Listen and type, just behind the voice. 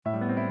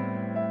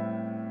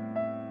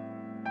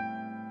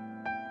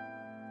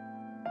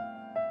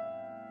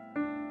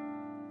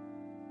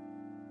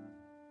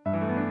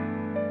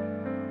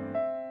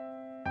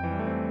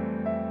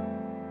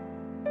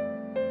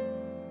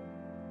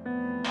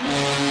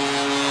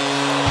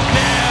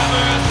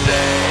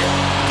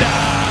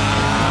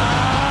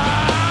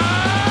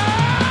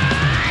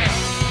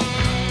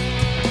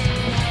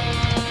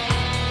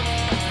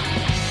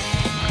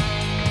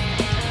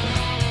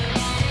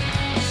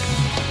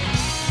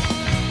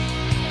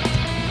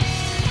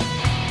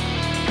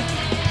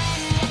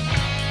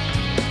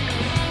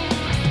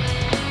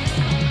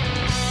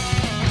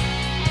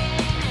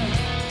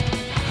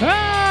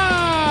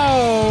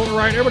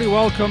right, everybody,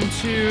 welcome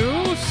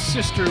to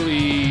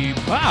Sisterly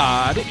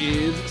Pod. It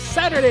is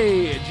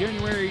Saturday,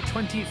 January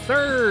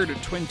 23rd,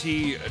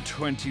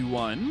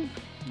 2021.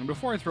 And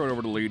before I throw it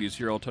over to ladies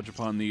here, I'll touch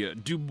upon the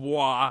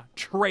Dubois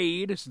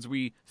trade, since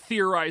we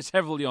theorized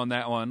heavily on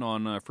that one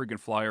on Freaking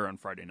Flyer on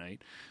Friday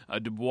night.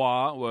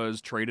 Dubois was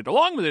traded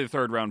along with a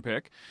third-round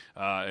pick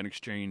in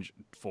exchange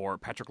for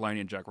Patrik Laine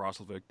and Jack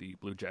Roslovic, the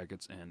Blue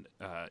Jackets and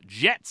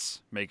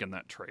Jets making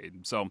that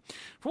trade. So,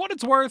 for what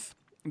it's worth,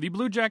 the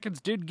Blue Jackets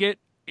did get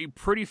a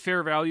pretty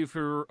fair value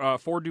for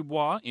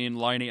Dubois in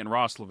Laine and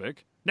Roslovic.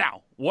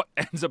 Now, what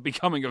ends up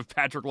becoming of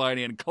Patrik Laine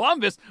in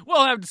Columbus,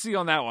 we'll have to see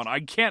on that one.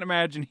 I can't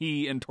imagine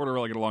he and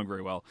Tortorella get along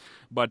very well.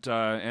 But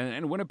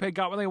and Winnipeg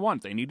got what they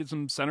want. They needed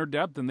some center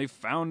depth, and they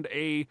found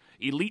a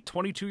elite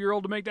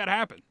 22-year-old to make that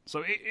happen.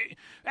 So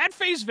at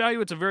face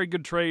value, it's a very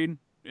good trade.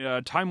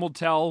 Time will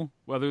tell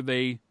whether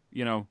they,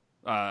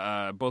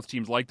 both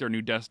teams like their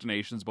new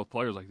destinations, both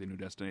players like their new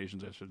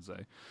destinations, I should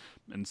say,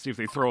 and see if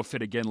they throw a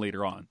fit again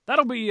later on.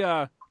 That'll be,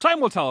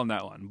 time will tell on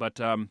that one. But,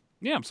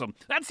 yeah, so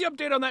that's the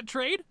update on that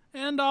trade,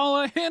 and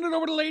I'll hand it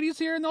over to ladies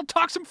here, and they'll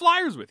talk some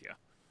Flyers with you.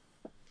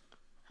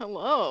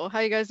 Hello,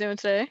 how you guys doing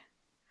today?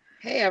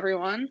 Hey,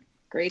 everyone.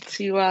 Great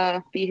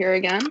to be here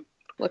again.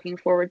 Looking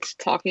forward to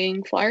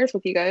talking Flyers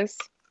with you guys.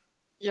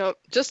 Yep,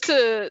 just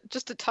to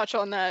touch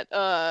on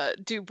that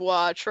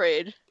Dubois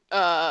trade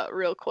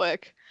real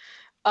quick.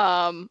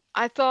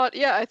 I thought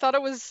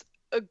it was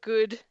a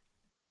good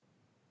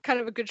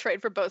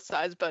trade for both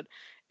sides, but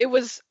it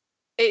was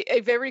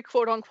a very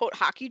quote-unquote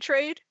hockey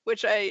trade,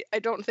 which I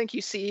don't think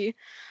you see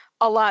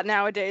a lot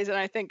nowadays, and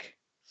I think,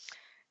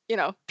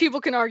 people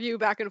can argue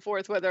back and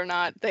forth whether or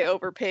not they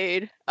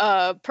overpaid.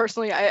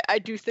 Personally, I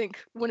do think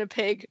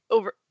Winnipeg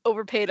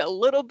overpaid a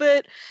little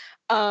bit,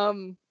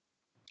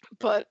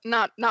 but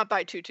not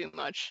by too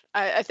much.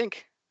 I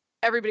think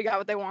everybody got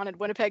what they wanted.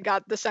 Winnipeg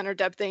got the center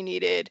depth they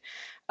needed.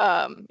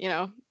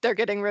 They're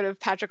getting rid of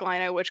Patrik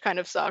Laine, which kind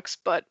of sucks,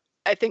 but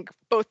I think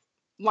both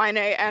Laine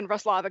and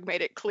Roslovic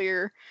made it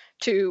clear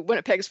to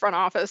Winnipeg's front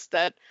office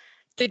that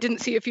they didn't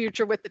see a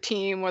future with the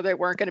team, or they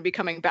weren't going to be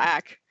coming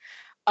back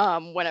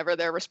whenever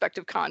their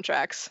respective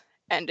contracts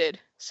ended.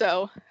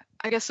 So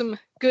I guess some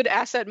good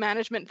asset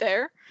management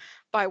there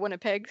by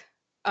Winnipeg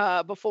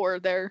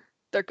before their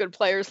good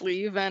players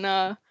leave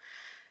and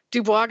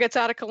Dubois gets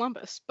out of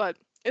Columbus. But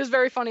it was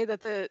very funny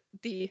that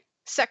the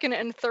second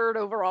and third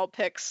overall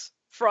picks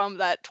from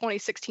that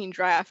 2016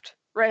 draft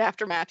right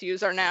after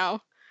Matthews are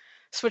now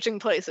switching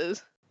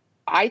places.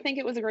 I think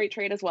it was a great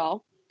trade as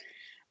well.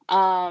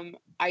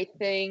 I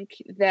think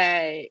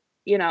that,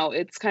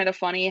 it's kind of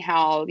funny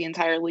how the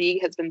entire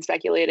league has been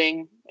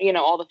speculating,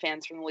 all the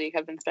fans from the league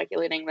have been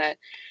speculating that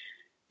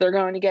they're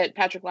going to get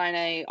Patrik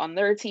Laine on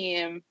their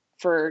team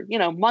for,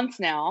 months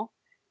now.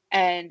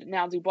 And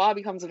now Dubois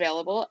becomes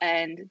available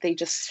and they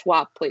just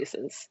swap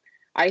places.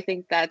 I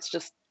think that's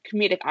just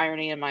comedic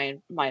irony in my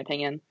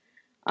opinion.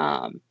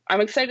 I'm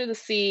excited to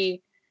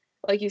see,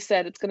 like you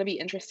said, it's going to be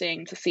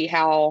interesting to see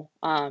how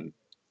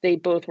they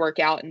both work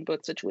out in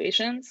both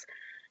situations.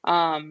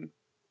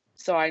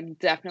 So I'm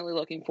definitely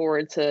looking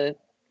forward to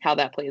how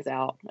that plays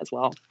out as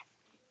well.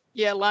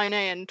 Yeah, Laine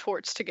and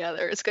Torts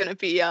together. It's going to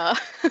be oh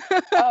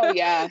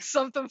yeah,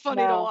 something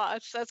funny to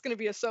watch. That's going to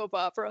be a soap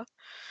opera.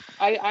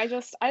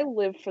 I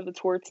live for the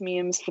Torts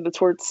memes, for the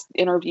Torts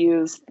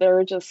interviews.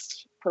 They're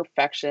just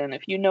perfection.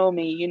 If you know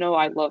me, you know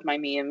I love my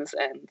memes,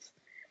 and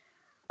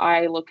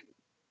I look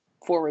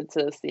forward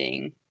to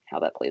seeing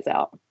how that plays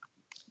out.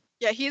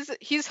 Yeah,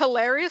 he's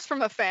hilarious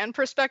from a fan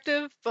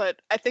perspective,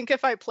 but I think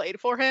if I played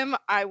for him,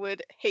 I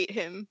would hate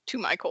him to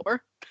my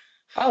core.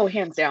 Oh,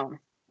 hands down.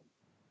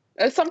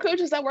 There's some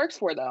coaches that works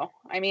for, though.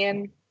 I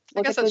mean,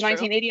 look at the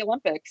 1980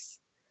 Olympics.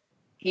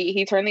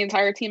 He turned the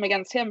entire team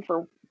against him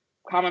for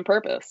common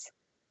purpose.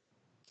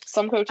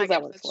 Some coaches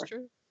that works for.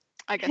 True.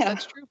 I guess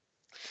that's true.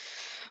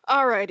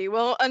 Alrighty,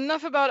 well,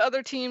 enough about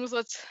other teams.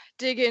 Let's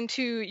dig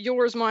into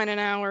yours, mine, and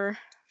our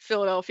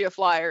Philadelphia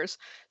Flyers.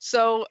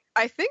 So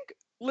I think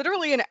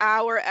literally an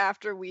hour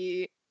after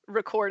we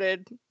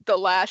recorded the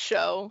last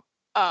show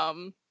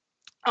on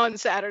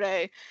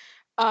Saturday,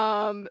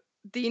 the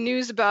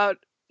news about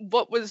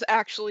what was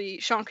actually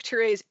Sean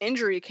Couturier's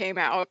injury came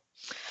out.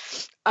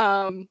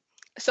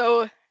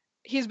 So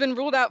he's been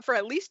ruled out for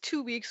at least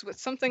 2 weeks with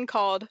something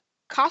called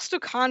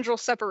costochondral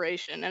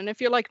separation. And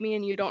if you're like me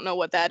and you don't know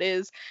what that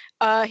is,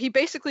 he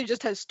basically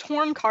just has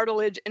torn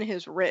cartilage in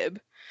his rib.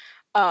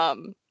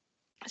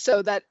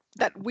 So that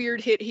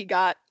weird hit he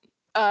got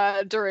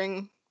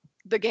during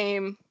the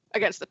game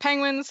against the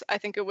Penguins, I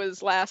think it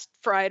was last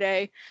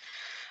Friday,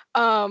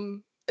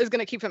 is going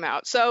to keep him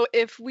out. So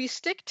if we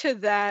stick to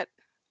that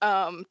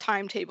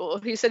timetable,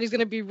 he said he's going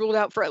to be ruled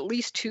out for at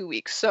least 2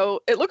 weeks.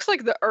 So it looks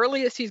like the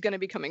earliest he's going to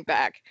be coming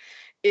back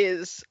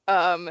is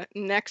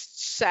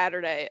next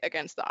Saturday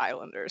against the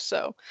Islanders.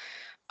 So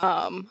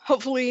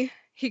hopefully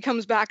he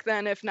comes back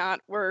then. If not,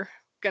 we're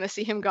going to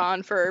see him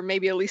gone for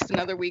maybe at least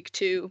another week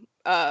to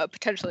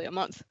potentially a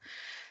month.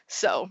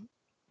 So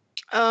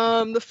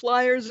the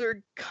Flyers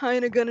are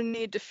kind of going to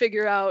need to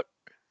figure out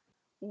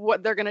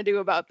what they're going to do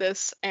about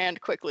this, and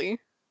quickly.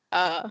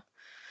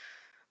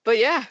 But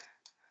yeah.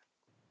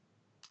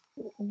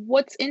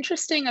 What's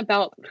interesting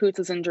about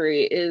Coots'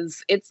 injury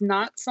is it's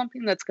not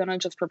something that's going to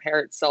just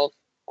prepare itself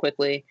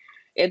quickly.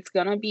 It's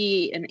going to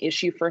be an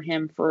issue for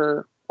him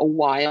for a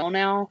while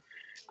now.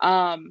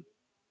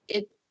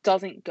 It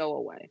doesn't go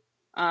away.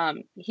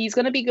 He's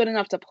going to be good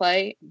enough to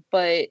play,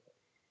 but,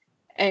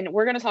 and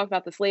we're going to talk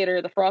about this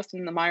later, the Frost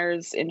and the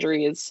Myers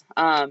injuries.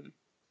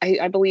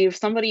 I believe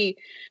somebody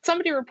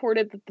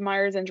reported that the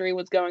Myers injury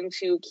was going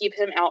to keep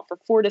him out for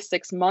 4 to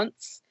 6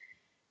 months.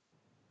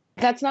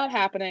 That's not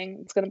happening.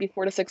 It's going to be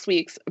 4 to 6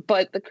 weeks,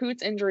 but the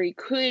Coots injury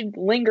could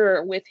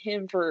linger with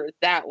him for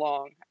that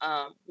long,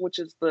 which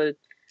is the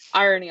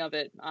irony of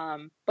it.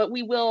 But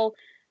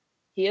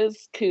he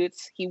is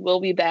Coots. He will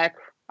be back,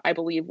 I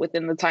believe,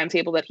 within the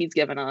timetable that he's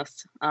given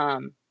us.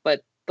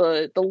 But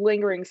the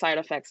lingering side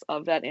effects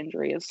of that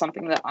injury is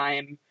something that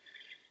I'm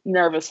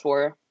nervous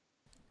for.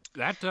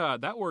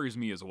 That worries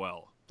me as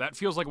well. That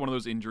feels like one of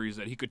those injuries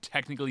that he could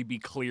technically be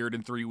cleared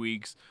in 3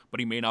 weeks, but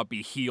he may not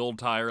be healed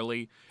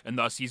entirely, and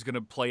thus he's going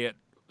to play at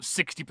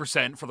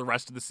 60% for the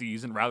rest of the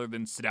season rather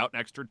than sit out an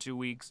extra 2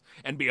 weeks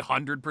and be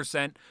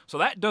 100%. So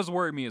that does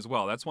worry me as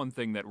well. That's one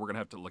thing that we're going to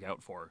have to look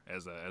out for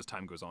as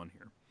time goes on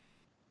here.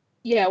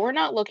 Yeah, we're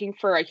not looking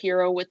for a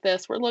hero with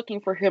this. We're looking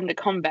for him to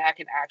come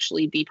back and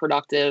actually be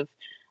productive.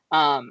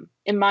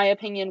 In my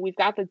opinion, we've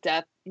got the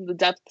depth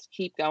to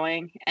keep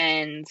going,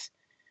 and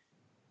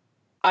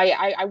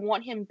I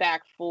want him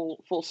back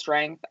full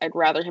strength. I'd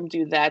rather him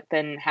do that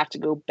than have to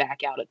go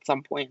back out at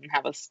some point and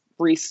have us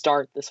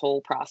restart this whole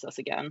process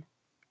again.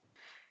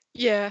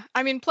 Yeah,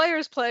 I mean,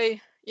 players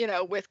play,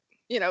 with,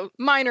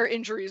 minor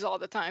injuries all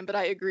the time, but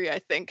I agree. I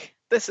think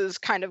this is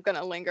kind of going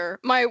to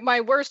linger.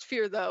 My worst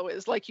fear, though,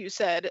 is, like you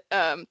said,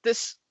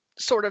 this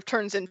sort of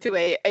turns into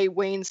a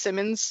Wayne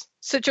Simmons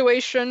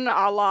situation,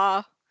 a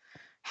la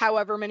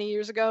however many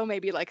years ago,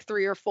 maybe like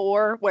 3 or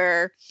 4,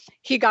 where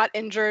he got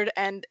injured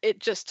and it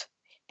just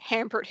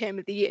hampered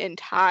him the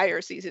entire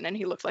season and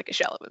he looked like a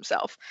shell of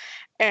himself.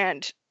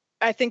 And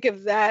I think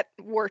if that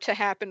were to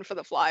happen for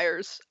the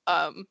Flyers,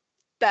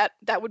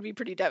 that would be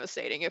pretty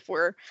devastating if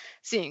we're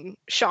seeing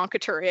Sean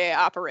Couturier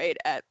operate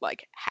at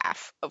like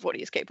half of what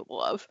he's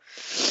capable of.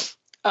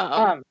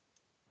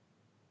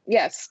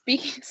 Yes.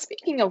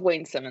 Speaking of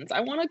Wayne Simmons, I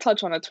want to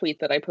touch on a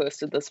tweet that I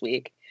posted this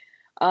week.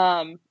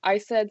 I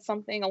said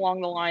something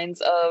along the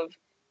lines of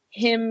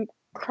him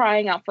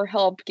crying out for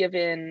help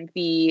given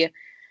the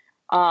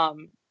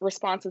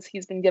responses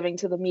he's been giving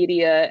to the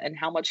media and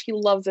how much he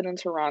loves it in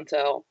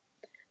Toronto.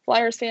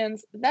 Flyers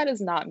fans, that is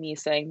not me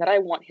saying that I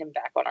want him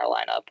back on our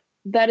lineup.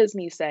 That is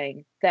me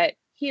saying that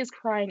he is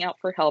crying out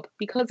for help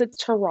because it's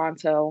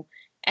Toronto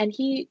and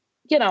he,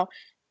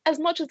 as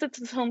much as it's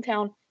his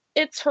hometown,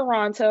 it's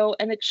Toronto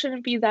and it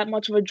shouldn't be that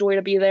much of a joy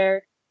to be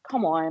there.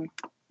 Come on.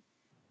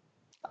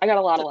 I got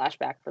a lot of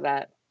lashback for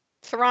that.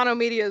 Toronto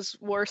media is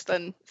worse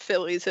than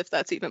Phillies, if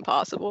that's even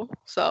possible.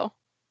 So,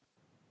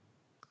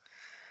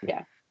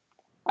 yeah,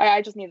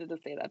 I just needed to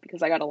say that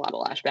because I got a lot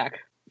of lashback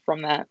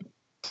from that.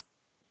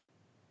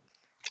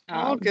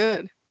 All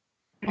good.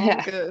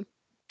 All good.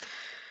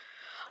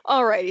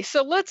 Alrighty,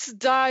 so let's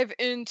dive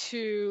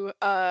into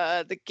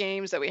the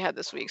games that we had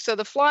this week. So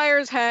the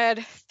Flyers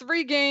had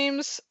 3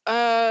 games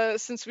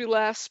since we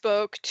last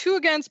spoke, 2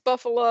 against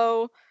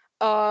Buffalo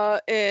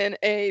in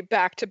a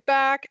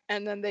back-to-back,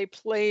 and then they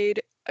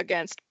played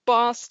against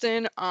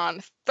Boston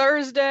on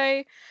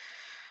Thursday.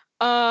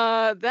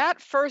 That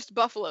first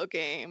Buffalo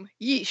game,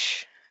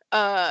 yeesh.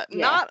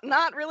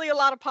 Not really a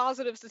lot of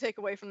positives to take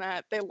away from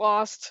that. They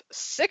lost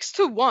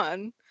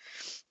 6-1.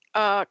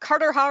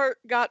 Carter Hart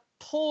got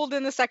pulled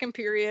in the second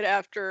period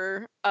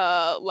after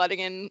letting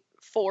in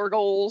 4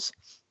 goals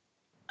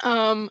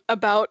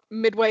about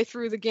midway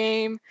through the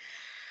game.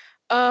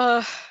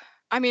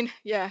 I mean,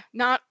 yeah,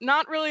 not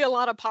really a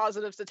lot of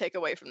positives to take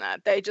away from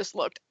that. They just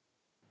looked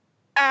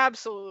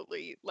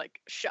absolutely like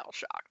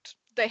shell-shocked.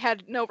 They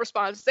had no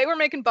response. They were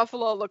making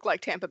Buffalo look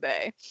like Tampa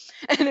Bay,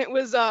 and it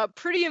was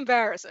pretty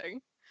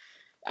embarrassing.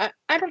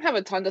 I don't have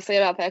a ton to say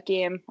about that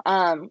game.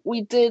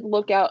 We did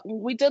look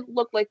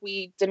like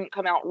we didn't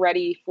come out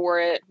ready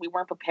for it. We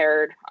weren't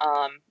prepared,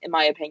 in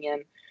my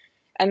opinion.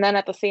 And then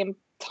at the same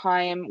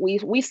time,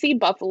 we see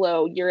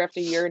Buffalo year after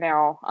year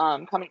now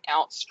coming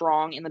out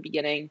strong in the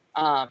beginning.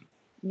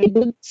 They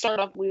did start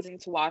off losing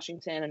to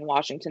Washington, and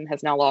Washington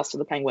has now lost to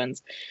the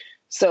Penguins.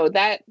 So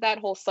that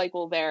whole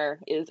cycle there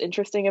is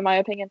interesting in my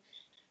opinion.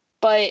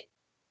 But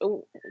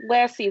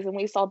last season,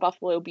 we saw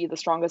Buffalo be the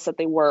strongest that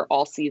they were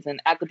all season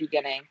at the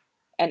beginning.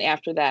 And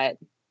after that,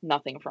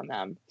 nothing from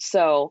them.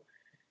 So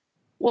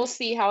we'll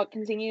see how it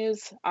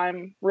continues.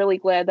 I'm really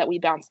glad that we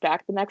bounced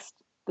back the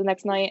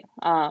next night.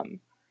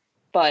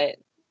 But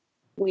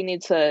we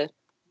need to,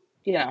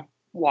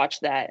 watch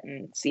that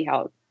and see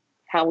how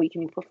we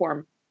can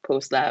perform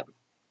post that.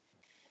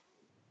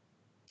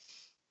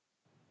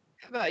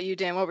 How about you,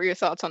 Dan? What were your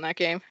thoughts on that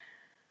game?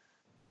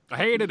 I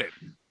hated it.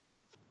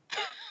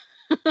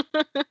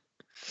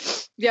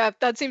 Yeah,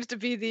 that seems to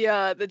be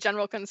the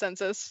general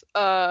consensus.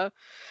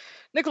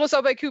 Nicolas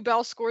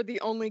Aube-Kubel scored the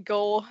only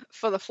goal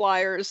for the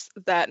Flyers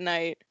that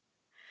night.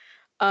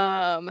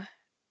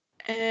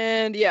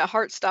 And yeah,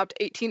 Hart stopped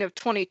 18 of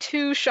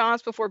 22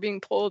 shots before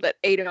being pulled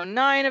at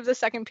 8:09 of the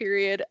second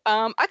period.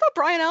 I thought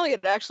Brian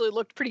Elliott actually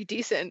looked pretty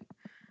decent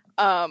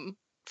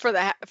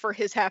for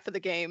his half of the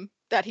game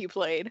that he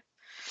played.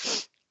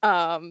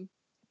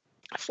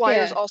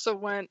 Flyers also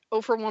went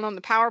 0 for 1 on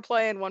the power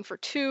play and 1 for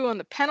 2 on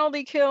the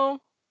penalty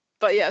kill.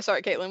 But yeah,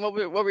 sorry, Caitlin, what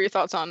were your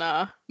thoughts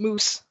on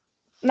Moose?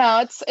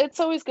 No, it's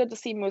always good to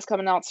see Moose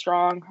coming out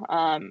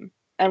strong.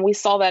 And we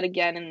saw that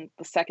again in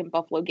the second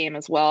Buffalo game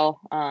as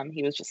well.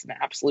 He was just an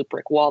absolute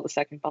brick wall the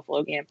second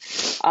Buffalo game.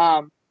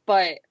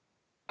 But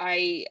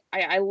I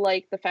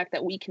like the fact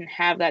that we can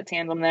have that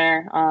tandem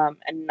there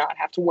and not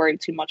have to worry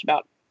too much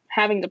about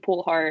having to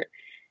pull Hart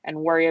and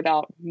worry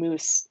about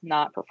Moose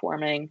not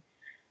performing.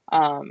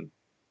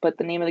 But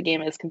the name of the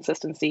game is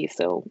consistency,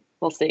 so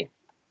we'll see.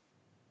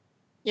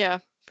 Yeah,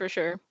 for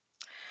sure.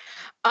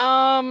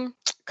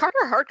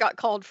 Carter Hart got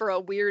called for a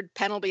weird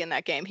penalty in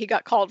that game. He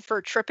got called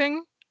for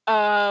tripping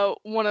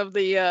one of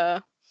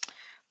the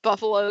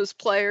Buffalo's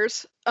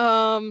players.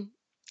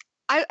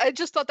 I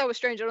just thought that was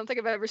strange. I don't think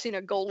I've ever seen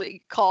a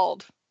goalie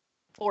called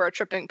for a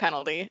tripping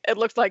penalty. It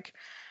looked like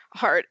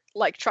Hart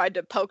tried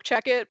to poke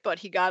check it, but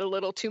he got a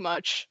little too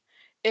much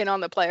in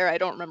on the player. I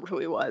don't remember who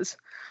he was.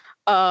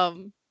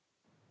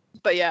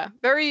 But yeah,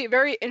 very,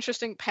 very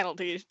interesting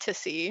penalty to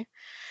see.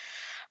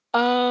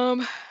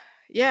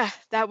 Yeah,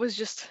 that was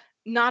just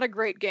not a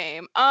great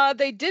game.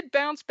 They did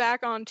bounce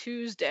back on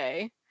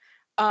Tuesday.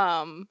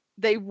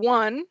 They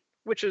won,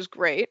 which was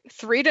great,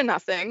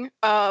 3-0.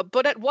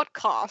 But at what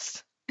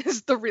cost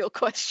is the real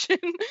question.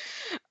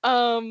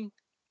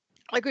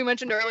 Like we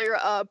mentioned earlier,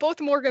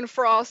 both Morgan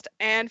Frost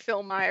and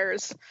Phil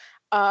Myers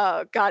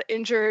got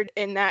injured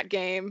in that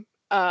game.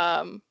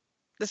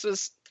 This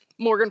was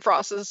Morgan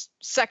Frost's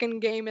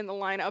second game in the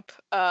lineup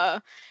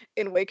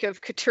in wake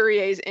of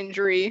Couturier's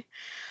injury.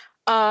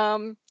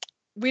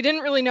 We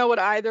didn't really know what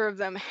either of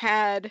them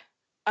had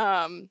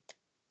in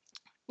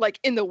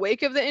the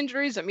wake of the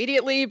injuries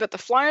immediately, but the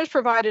Flyers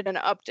provided an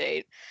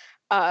update.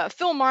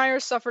 Phil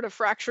Myers suffered a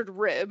fractured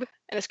rib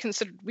and is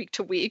considered week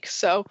to week,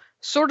 so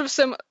sort of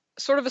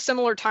a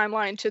similar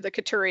timeline to the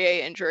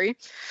Couturier injury.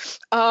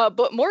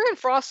 But Morgan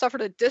Frost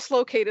suffered a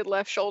dislocated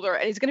left shoulder,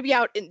 and he's going to be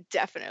out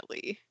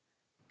indefinitely.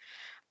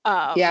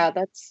 Yeah,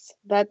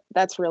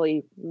 that's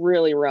really,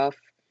 really rough.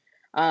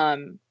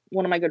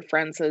 One of my good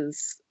friends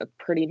has a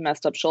pretty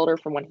messed up shoulder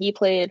from when he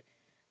played.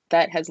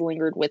 That has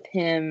lingered with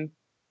him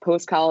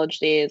post-college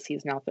days.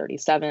 He's now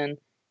 37.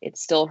 It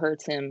still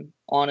hurts him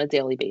on a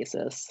daily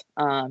basis.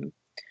 So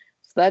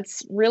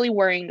that's really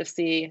worrying to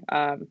see.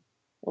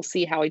 We'll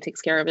see how he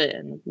takes care of it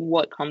and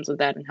what comes of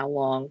that and how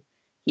long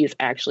he's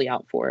actually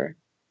out for.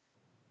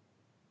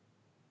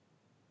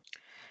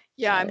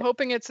 Yeah, I'm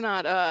hoping it's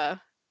not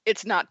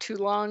too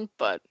long,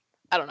 but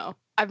I don't know.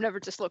 I've never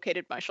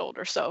dislocated my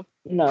shoulder, so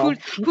no.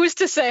 Who's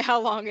to say how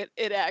long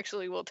it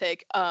actually will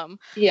take?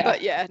 Yeah.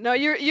 But yeah, no,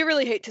 you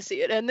really hate to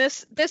see it, and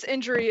this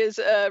injury is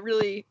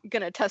really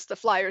gonna test the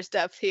Flyers'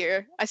 depth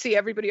here. I see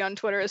everybody on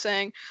Twitter is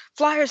saying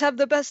Flyers have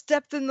the best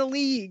depth in the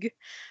league,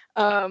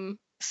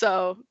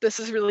 so this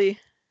is really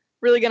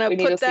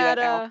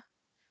gonna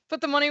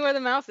put the money where the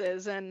mouth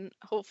is, and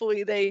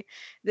hopefully they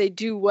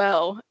do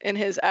well in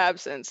his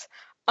absence.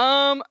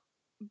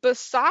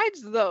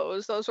 Besides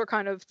those were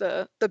kind of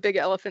the big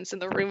elephants in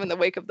the room in the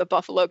wake of the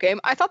Buffalo game.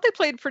 I thought they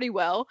played pretty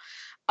well.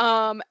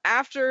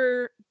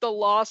 After the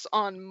loss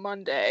on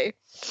Monday,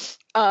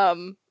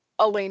 Alain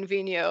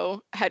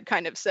Vigneault had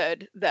kind of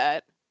said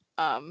that,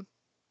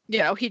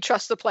 he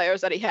trusts the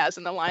players that he has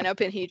in the lineup,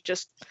 and he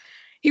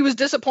was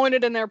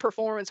disappointed in their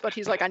performance, but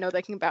he's like, I know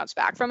they can bounce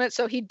back from it.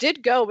 So he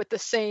did go with the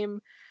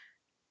same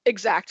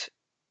exact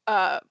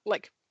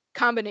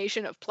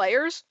combination of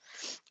players.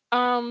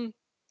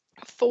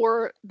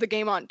 For the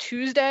game on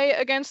Tuesday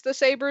against the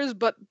Sabres,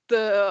 but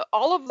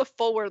all of the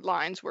forward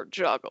lines were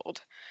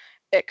juggled,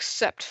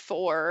 except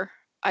for,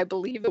 I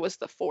believe it was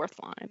the fourth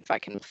line, if I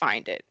can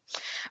find it.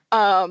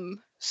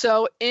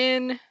 So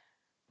in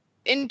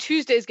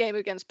Tuesday's game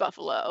against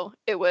Buffalo,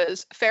 it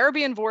was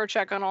Farabee and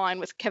Voracek on a line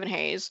with Kevin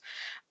Hayes.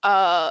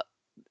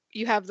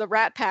 You have the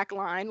Rat Pack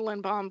line,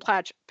 Lindbaum,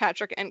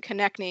 Patrick, and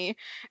Konechny,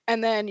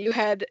 and then you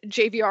had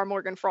JVR,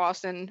 Morgan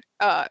Frost, and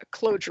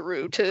Claude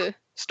Giroux to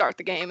start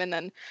the game, and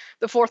then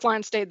the fourth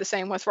line stayed the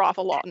same with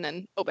Rafa Lawton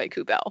and Obey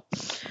Kubel.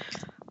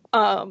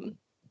 But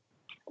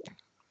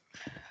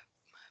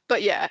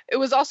yeah, it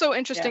was also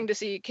interesting to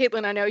see,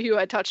 Caitlin, I know you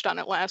had touched on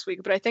it last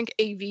week, but I think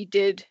AV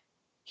did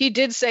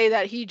say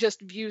that he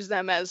just views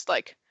them as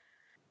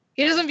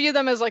he doesn't view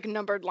them as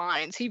numbered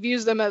lines. He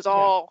views them as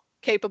all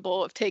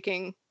capable of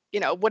taking,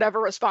 whatever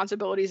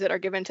responsibilities that are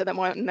given to them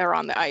when they're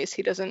on the ice.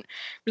 He doesn't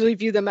really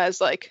view them as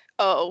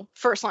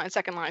first line,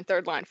 second line,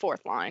 third line,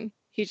 fourth line.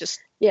 He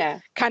just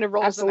kind of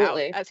rolls them out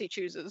as he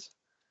chooses.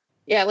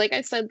 Yeah, like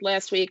I said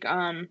last week,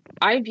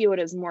 I view it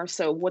as more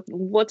so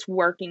what's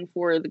working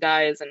for the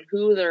guys and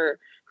who they're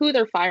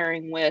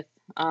firing with.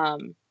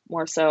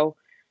 More so,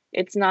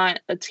 it's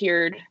not a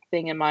tiered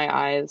thing in my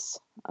eyes.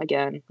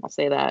 Again, I'll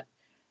say that.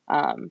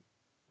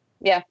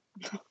 Yeah,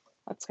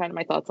 that's kind of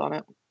my thoughts on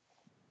it.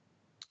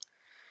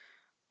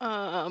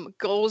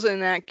 Goals in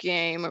that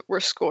game were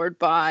scored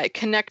by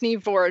Konechny,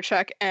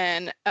 Voracek,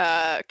 and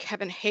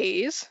Kevin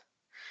Hayes.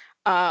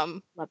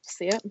 Love to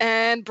see it.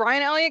 And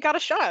Brian Elliott got a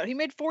shutout. He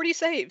made 40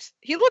 saves.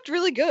 He looked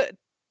really good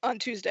on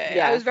Tuesday.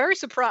 Yeah. I was very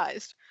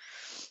surprised.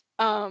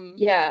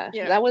 Yeah,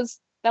 that was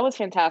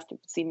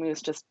fantastic to see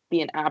Moose just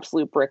be an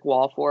absolute brick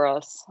wall for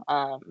us.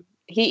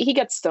 He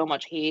gets so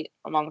much hate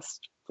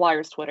amongst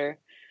Flyers Twitter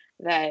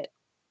that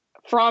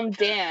from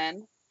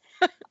Dan.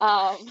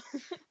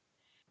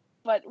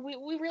 But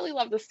we really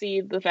love to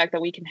see the fact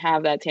that we can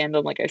have that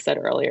tandem, like I said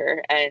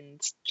earlier, and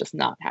just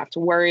not have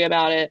to worry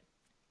about it.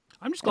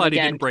 I'm just glad he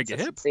didn't break a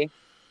hip. Wait,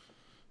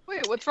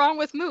 what's wrong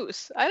with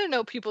Moose? I didn't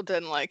know people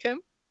didn't like him.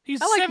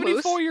 He's I like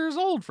 74 Moose. years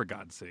old, for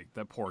God's sake.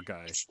 That poor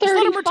guy. He's Just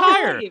let him 35.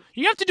 retire.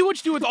 You have to do what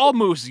you do with all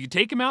mooses. You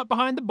take him out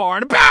behind the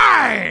barn, and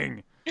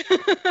bang!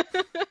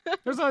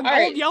 There's an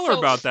old yeller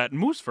about that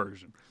Moose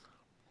version.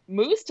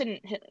 Moose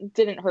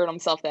didn't hurt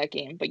himself that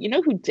game, but you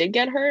know who did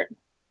get hurt?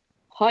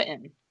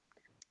 Hutton.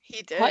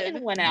 He did.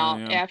 Hutton went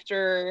out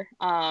after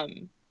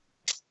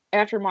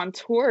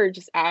Montour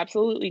just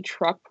absolutely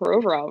trucked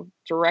Provorov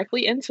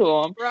directly into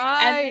him,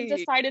 Right. and then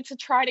decided to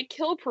try to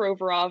kill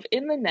Provorov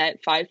in the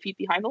net 5 feet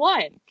behind the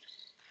line.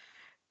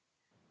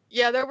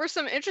 Yeah, there were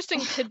some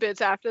interesting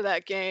tidbits after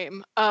that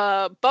game.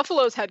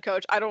 Buffalo's head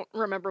coach, I don't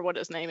remember what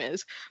his name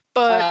is,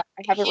 but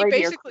I have it he right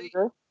basically-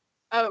 here. Kruger.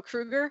 Oh,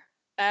 Kruger?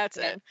 That's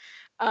Yeah.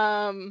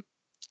 it.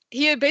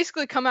 He had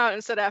basically come out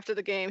and said after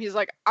the game, he's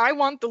like, I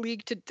want the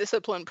league to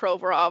discipline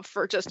Provorov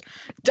for just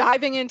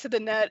diving into the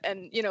net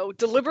and,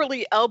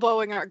 deliberately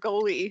elbowing our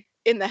goalie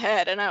in the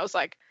head. And I was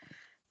like,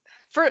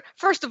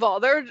 first of all,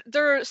 there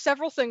are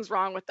several things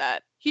wrong with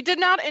that. He did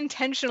not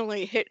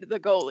intentionally hit the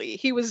goalie.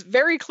 He was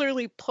very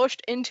clearly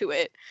pushed into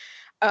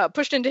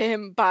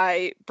him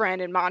by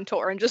Brandon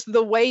Montour, and just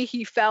the way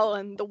he fell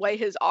and the way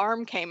his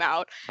arm came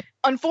out,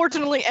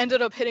 unfortunately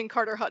ended up hitting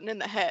Carter Hutton in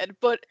the head.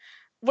 But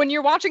when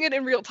you're watching it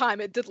in real time,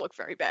 it did look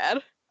very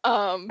bad.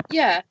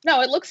 Yeah,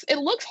 no, it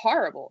looks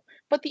horrible.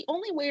 But the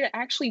only way to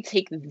actually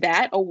take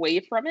that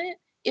away from it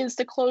is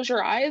to close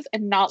your eyes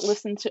and not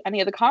listen to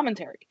any of the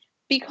commentary,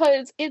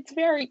 because it's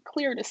very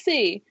clear to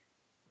see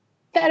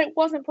that it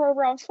wasn't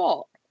Provorov's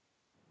fault.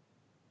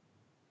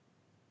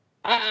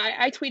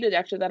 I tweeted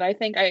after that. I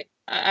think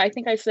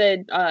I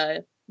said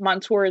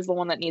Montour is the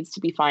one that needs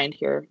to be fined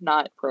here,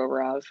 not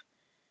Provorov.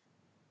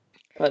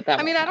 But that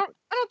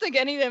I don't think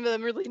any of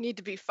them really need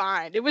to be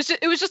fined. It was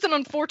just an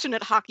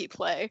unfortunate hockey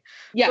play.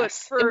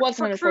 Yes, but it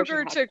wasn't for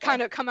Kruger to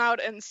kind of come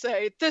out and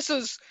say this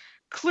is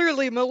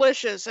clearly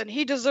malicious and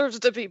he deserves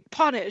to be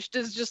punished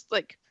is just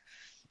like,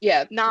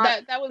 yeah,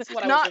 not that was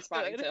what I was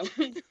responding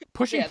to.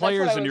 Pushing Yeah,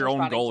 players in your own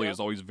responding goalie to. is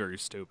always very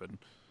stupid.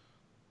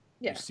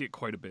 Yeah. You see it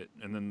quite a bit,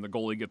 and then the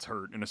goalie gets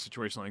hurt in a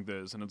situation like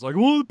this, and it's like,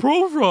 well,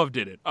 Provorov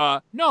did it.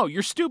 No,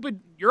 you're stupid.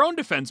 Your own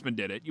defenseman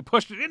did it. You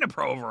pushed it into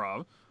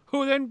Provorov,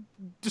 who then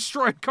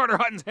destroyed Carter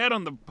Hutton's head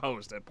on the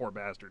post, that poor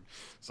bastard.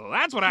 So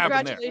that's what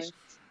happened there. Congratulations.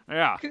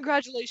 Yeah.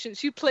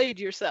 Congratulations, you played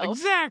yourself.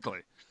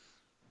 Exactly.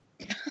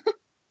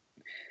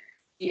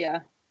 Yeah.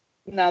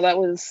 No, that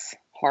was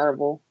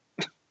horrible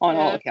on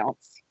all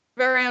accounts.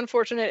 Very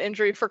unfortunate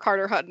injury for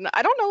Carter Hutton.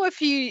 I don't know if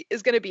he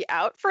is going to be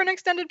out for an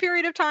extended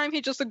period of time.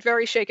 He just looked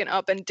very shaken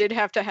up and did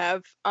have to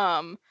have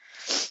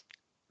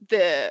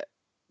the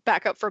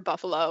backup for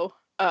Buffalo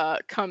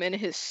come in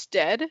his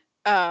stead.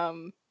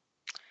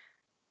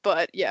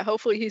 But yeah,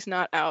 hopefully he's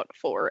not out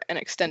for an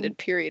extended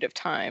period of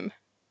time.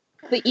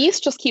 The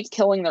East just keeps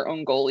killing their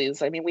own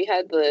goalies. I mean, we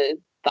had the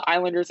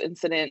Islanders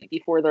incident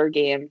before their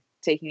game,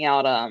 taking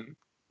out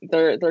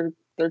their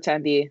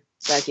Tendy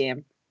that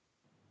game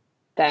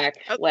back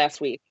last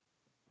week.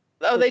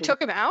 Oh, they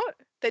took him out?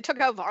 They took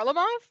out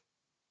Varlamov?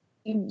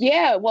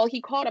 Yeah, well,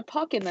 he caught a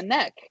puck in the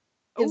neck.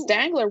 His Ooh.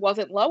 dangler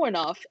wasn't low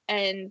enough,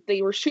 and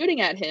they were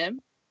shooting at him,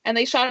 and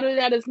they shot it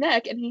at his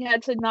neck, and he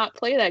had to not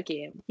play that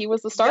game. He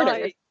was the starter.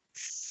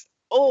 Yikes.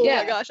 Oh Yeah.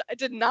 my gosh, I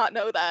did not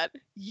know that.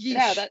 Yeesh.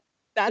 Yeah,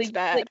 that's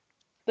bad.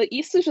 The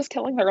East is just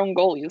killing their own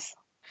goalies.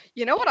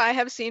 You know what I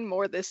have seen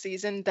more this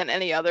season than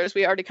any others?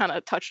 We already kind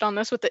of touched on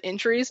this with the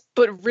injuries,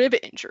 but rib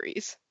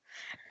injuries.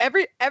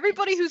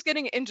 Everybody who's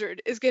getting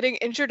injured is getting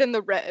injured in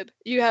the red.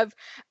 You have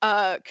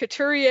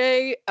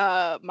Couturier,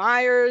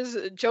 Myers,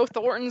 Joe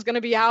Thornton's going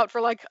to be out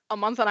for like a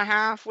month and a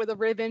half with a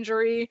rib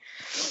injury.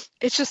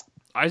 It's just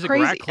Isaac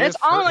crazy. Ratcliffe And it's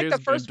on like hurt the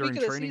his first during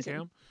week of the training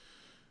season.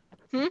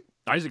 camp.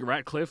 Isaac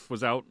Ratcliffe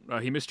was out.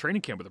 He missed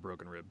training camp with a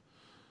broken rib.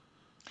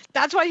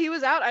 That's why he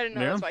was out. I didn't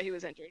know Yeah. that's why he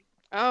was injured.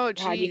 Oh,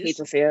 God, you hate jeez.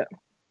 to see it.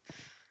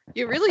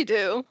 You really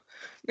do.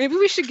 Maybe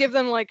we should give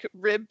them like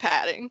rib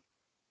padding.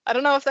 I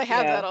don't know if they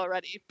have Yeah. that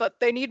already, but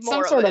they need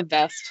more Some sort of of it.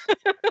 vest.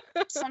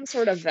 Some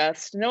sort of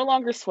vest. No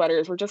longer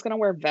sweaters. We're just going to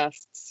wear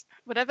vests.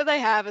 Whatever they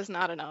have is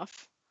not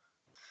enough.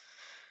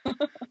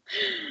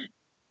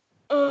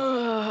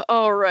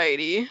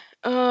 Alrighty.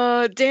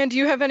 Dan, do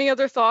you have any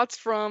other thoughts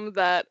from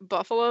that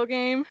Buffalo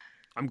game?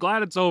 I'm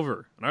glad it's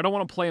over, and I don't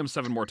want to play him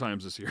 7 more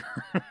times this year,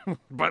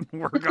 but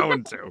we're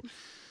going to.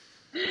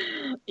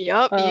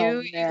 Yep, Oh,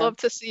 you man. love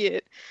to see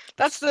it.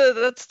 That's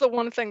the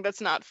one thing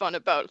that's not fun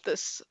about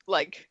this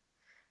like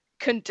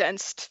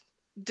condensed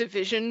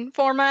division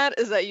format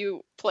is that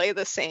you play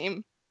the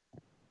same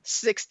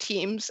 6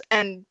 teams,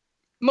 and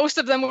most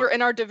of them were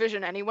in our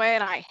division anyway,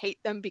 and I hate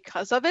them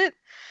because of it.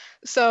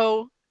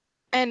 So,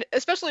 and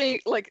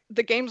especially like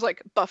the games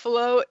like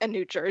Buffalo and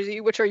New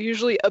Jersey, which are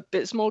usually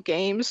abysmal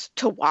games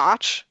to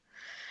watch,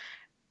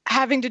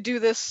 having to do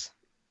this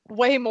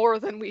way more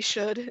than we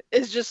should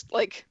is just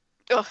like,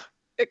 ugh,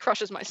 it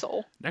crushes my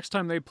soul. Next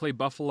time they play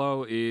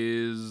Buffalo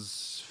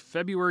is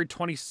February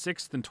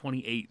 26th and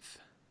 28th.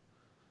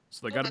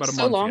 So they got about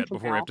a month yet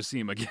before we have to see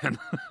them again.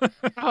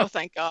 Oh,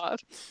 thank God.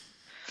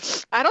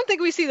 I don't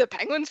think we see the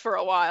Penguins for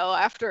a while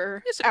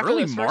after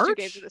early those March, first 2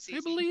 games of the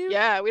season. I believe.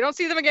 Yeah, we don't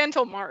see them again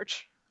until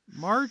March.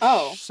 March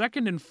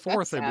 2nd and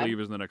 4th, I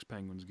believe, is the next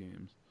Penguins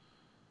games.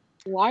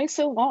 Why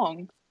so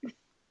long?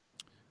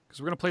 Because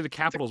we're going to play the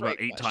Capitals about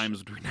 8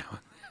 times between now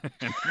and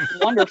then.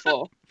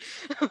 Wonderful.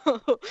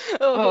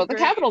 The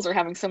Capitals are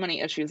having so many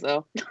issues,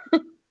 though.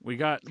 We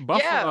got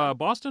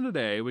Boston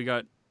today. We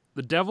got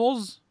the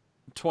Devils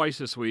twice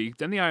this week,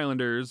 then the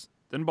Islanders,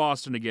 then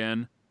Boston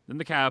again, then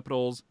the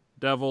Capitals,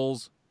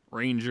 Devils,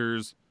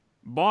 Rangers,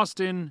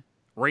 Boston,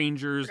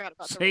 Rangers,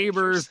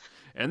 Sabres,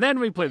 and then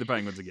we play the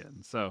Penguins again.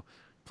 So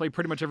play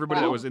pretty much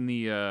everybody that was in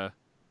the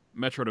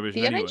Metro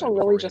Division. The anyway, NHL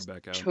really just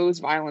chose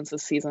violence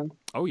this season.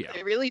 Oh yeah,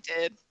 they really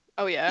did.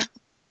 Oh yeah.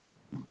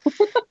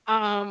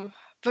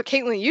 But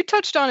Caitlin, you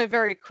touched on it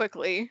very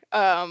quickly.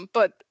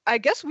 But I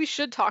guess we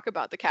should talk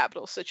about the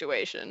Capitals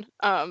situation.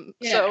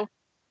 So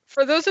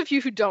for those of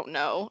you who don't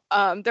know,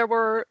 there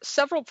were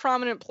several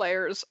prominent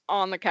players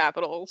on the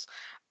Capitals.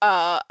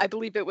 I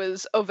believe it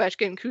was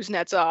Ovechkin,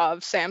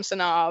 Kuznetsov,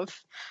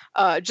 Samsonov,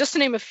 just to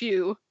name a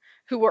few,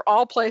 who were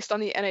all placed on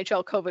the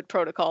NHL COVID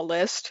protocol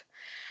list,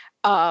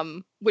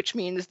 which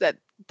means that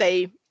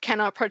they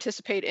cannot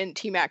participate in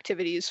team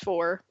activities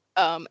for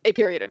a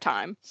period of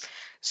time.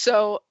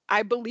 So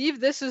I believe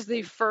this is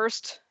the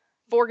first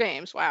 4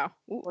 games. Wow.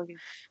 4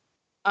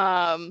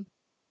 games.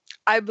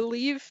 I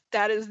believe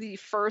that is the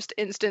first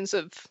instance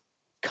of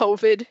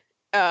COVID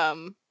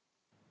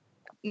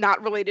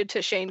not related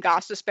to Shane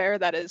Gostisbehere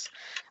that is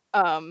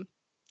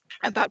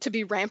about to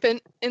be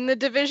rampant in the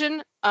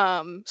division.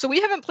 So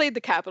we haven't played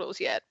the Capitals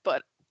yet,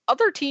 but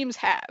other teams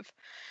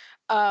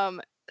have.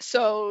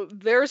 So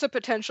there's a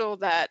potential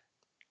that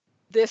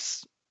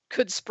this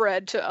could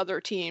spread to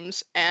other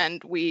teams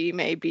and we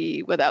may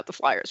be without the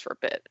Flyers for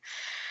a bit.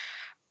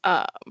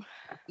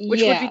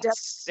 Which would be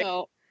devastating.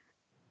 So,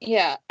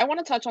 I want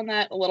to touch on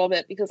that a little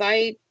bit because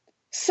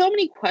so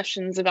many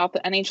questions about the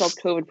NHL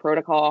COVID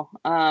protocol.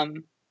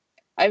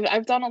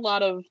 I've done a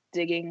lot of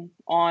digging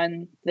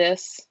on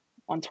this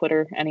on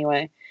Twitter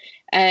anyway,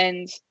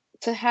 and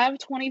to have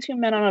 22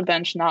 men on a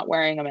bench not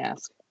wearing a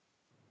mask.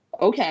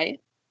 Okay,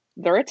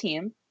 they're a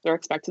team. They're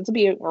expected to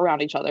be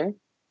around each other.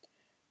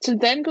 To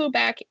then go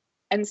back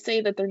and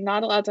say that they're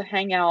not allowed to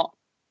hang out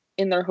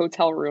in their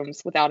hotel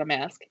rooms without a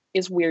mask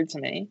is weird to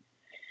me.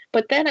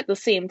 But then at the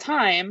same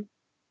time,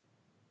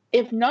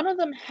 if none of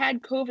them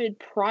had COVID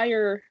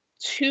prior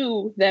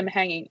to them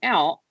hanging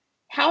out,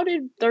 how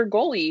did their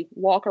goalie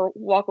walk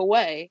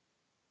away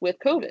with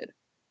COVID?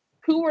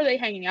 Who were they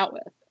hanging out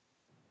with?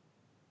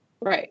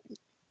 Right.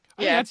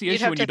 Yeah, that's the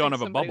issue when you don't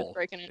have a bubble.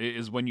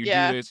 Is when you do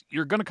this,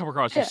 you're going to come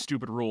across these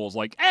stupid rules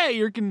like, hey,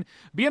 you can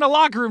be in a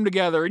locker room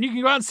together and you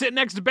can go out and sit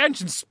next to the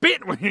bench and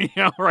spit when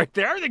right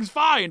there. Everything's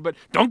fine, but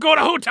don't go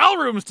to hotel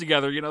rooms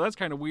together. That's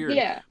kind of weird.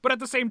 Yeah. But at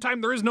the same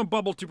time, there is no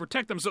bubble to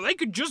protect them, so they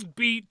could just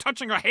be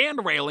touching a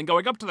handrail and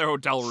going up to their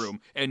hotel room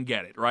and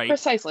get it, right?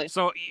 Precisely.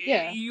 So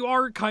you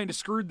are kind of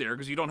screwed there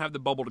because you don't have the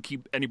bubble to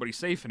keep anybody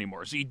safe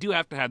anymore. So you do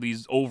have to have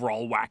these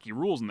overall wacky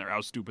rules in there, how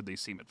stupid they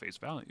seem at face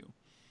value.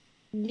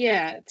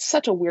 Yeah, it's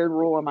such a weird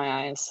rule in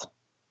my eyes.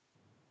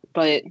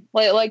 But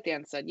like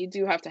Dan said, you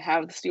do have to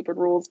have the stupid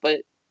rules,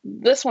 but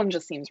this one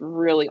just seems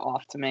really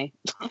off to me.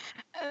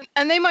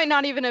 And they might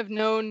not even have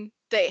known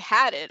they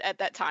had it at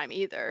that time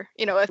either.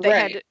 If they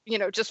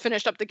had, just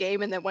finished up the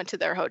game and then went to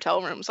their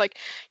hotel rooms. Like,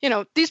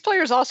 these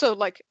players also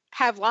like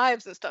have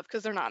lives and stuff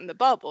because they're not in the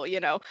bubble,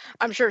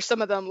 I'm sure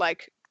some of them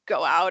like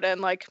go out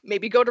and like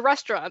maybe go to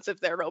restaurants if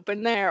they're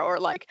open there, or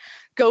like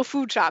go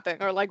food shopping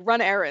or like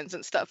run errands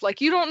and stuff.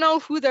 Like you don't know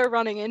who they're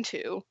running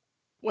into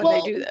when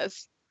they do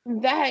this.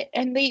 That,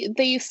 and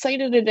they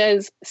cited it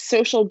as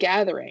social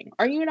gathering.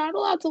 Are you not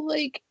allowed to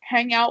like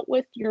hang out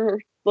with your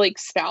like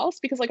spouse?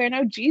 Because like I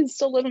know G's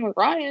still living with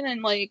Ryan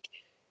and like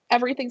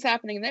everything's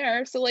happening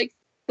there. So like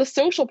the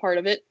social part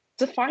of it,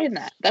 define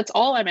that. That's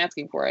all I'm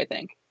asking for, I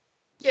think.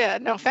 Yeah,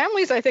 no,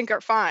 families I think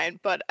are fine,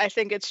 but I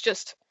think it's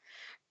just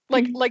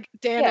like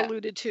Dan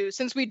alluded to,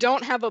 since we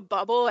don't have a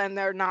bubble and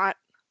they're not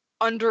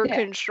under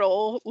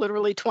control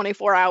literally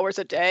 24 hours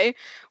a day,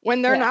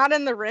 when they're not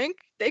in the rink,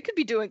 they could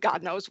be doing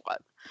God knows what.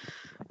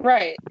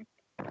 Right.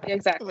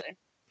 Exactly.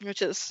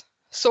 Which is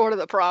sort of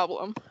the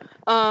problem.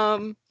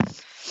 But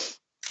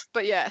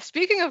yeah,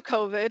 speaking of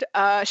COVID,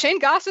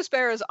 Shane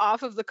Gostisbehere is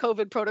off of the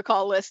COVID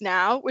protocol list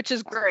now, which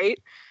is great.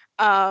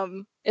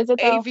 Is it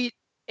though?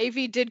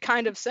 AV did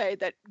kind of say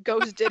that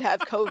Ghost did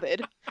have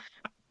COVID.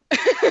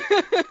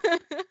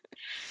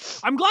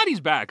 I'm glad he's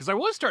back because I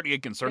was starting to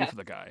get concerned for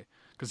the guy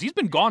because he's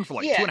been gone for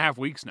like 2.5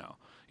 weeks now.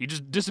 He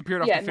just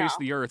disappeared off the face of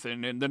the earth,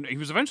 and then he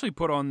was eventually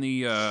put on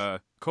the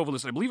COVID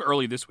list, I believe,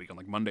 early this week on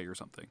like Monday or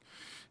something.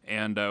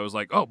 And I was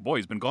like, oh boy,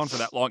 he's been gone for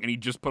that long, and he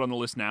just put on the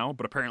list now.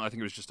 But apparently, I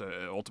think it was just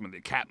ultimately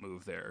a cat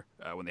move there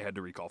when they had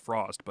to recall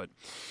Frost. But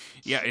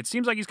yeah, it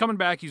seems like he's coming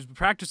back. He's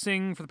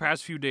practicing for the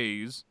past few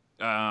days.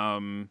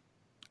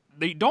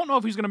 They don't know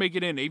if he's going to make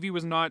it in. AV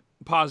was not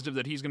positive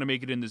that he's going to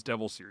make it in this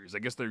Devil series. I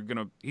guess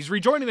he's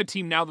rejoining the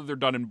team now that they're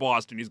done in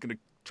Boston. He's going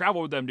to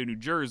travel with them to New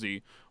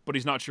Jersey, but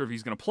he's not sure if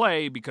he's going to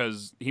play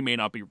because he may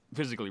not be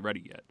physically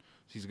ready yet.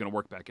 So he's going to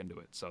work back into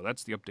it. So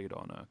that's the update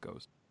on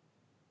Ghost.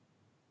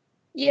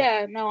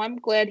 Yeah, no, I'm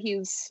glad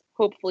he's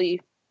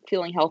hopefully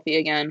feeling healthy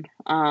again.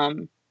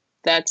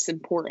 That's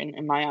important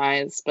in my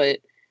eyes, but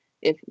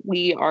if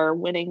we are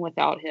winning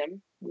without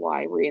him,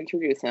 why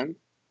reintroduce him?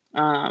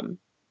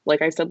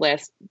 Like I said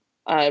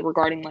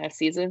regarding last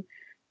season,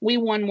 we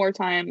won more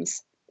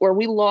times, or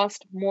we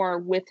lost more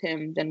with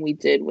him than we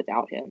did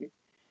without him,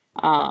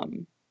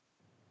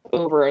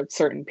 over a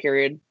certain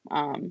period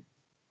of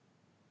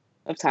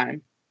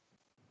time.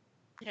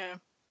 Yeah.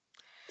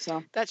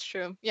 So that's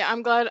true. Yeah,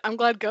 I'm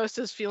glad Ghost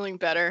is feeling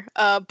better.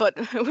 But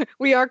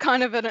we are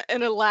kind of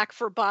in a lack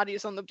for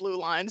bodies on the blue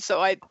line,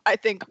 so I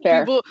think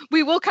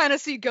we will kind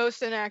of see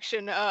Ghost in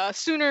action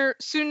sooner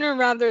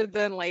rather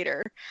than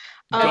later.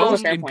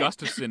 Ghost and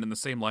Gustafsson in the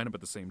same lineup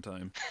at the same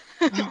time.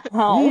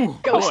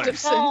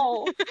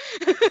 Gustafsson.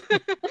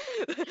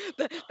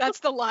 That's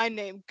the line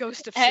name,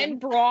 Gustafsson. And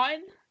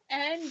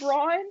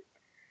Braun.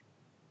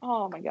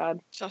 Oh my God,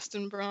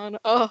 Justin Braun.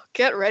 Oh,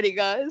 get ready,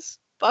 guys.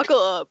 Buckle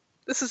up.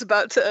 This is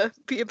about to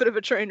be a bit of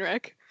a train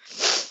wreck.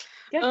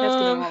 Get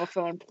Niskanen on the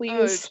phone,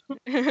 please.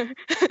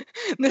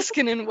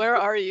 Niskanen, where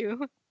are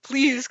you?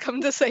 Please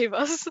come to save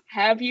us.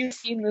 Have you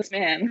seen this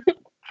man?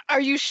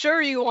 Are you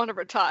sure you want to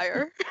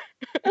retire?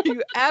 Are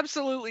you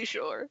absolutely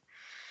sure?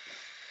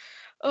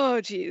 Oh,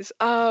 geez.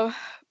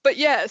 But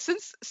yeah,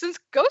 since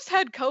Ghost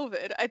had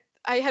COVID,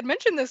 I had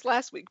mentioned this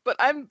last week, but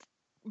I'm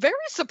very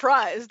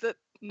surprised that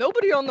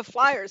nobody on the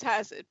Flyers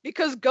has it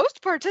because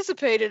Ghost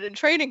participated in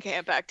training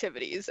camp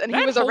activities and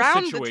he was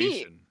around the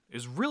team.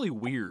 Is really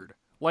weird.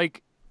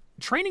 Like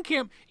training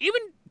camp, even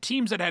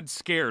teams that had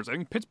scares. I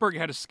think Pittsburgh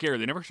had a scare.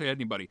 They never actually had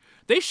anybody.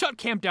 They shut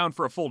camp down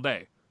for a full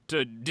day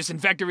to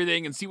disinfect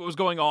everything and see what was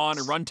going on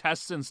and run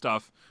tests and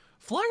stuff.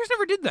 Flyers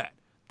never did that.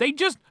 They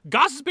just,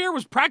 Gostisbehere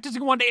was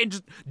practicing one day and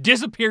just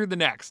disappeared the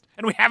next.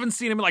 And we haven't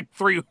seen him in like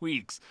 3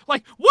 weeks.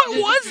 Like, what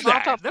was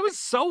that? That was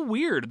so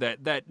weird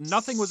that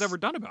nothing was ever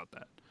done about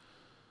that.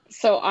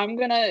 So I'm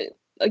going to,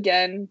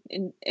 again,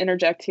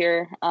 interject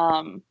here.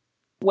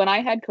 When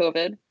I had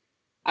COVID,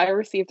 I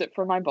received it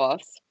from my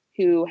boss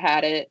who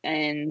had it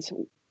and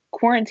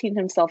quarantined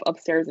himself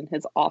upstairs in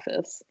his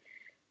office.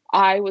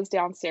 I was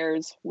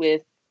downstairs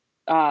with,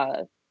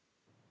 the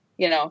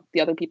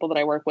other people that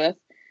I work with,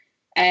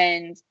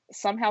 and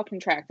somehow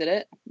contracted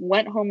it,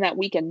 went home that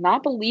weekend,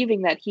 not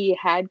believing that he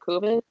had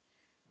COVID,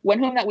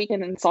 went home that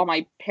weekend and saw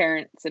my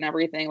parents and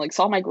everything, like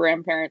saw my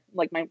grandparent,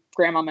 like my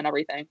grandmom and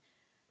everything,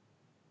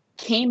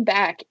 came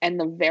back and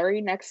the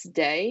very next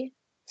day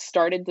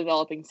started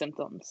developing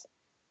symptoms.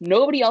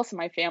 Nobody else in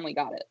my family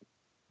got it.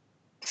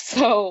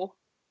 So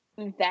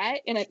that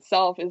in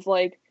itself is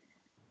like,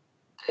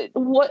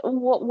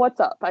 what's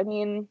up? I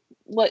mean,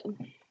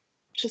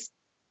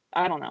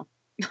 I don't know.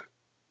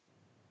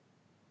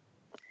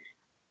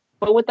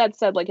 But with that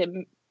said, like, it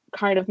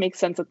kind of makes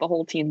sense that the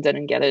whole team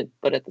didn't get it,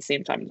 but at the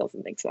same time, it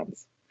doesn't make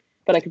sense.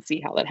 But I could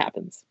see how that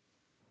happens.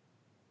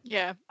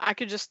 Yeah, I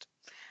could just...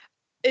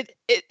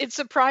 It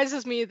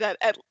surprises me that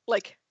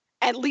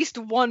at least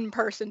one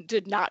person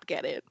did not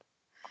get it.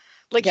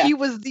 Like, he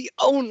was the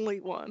only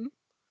one.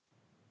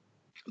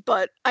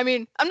 But, I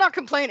mean, I'm not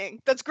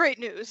complaining. That's great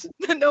news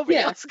that nobody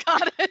else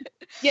got it.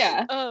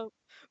 Yeah.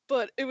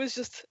 But it was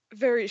just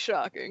very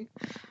shocking.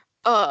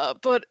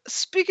 But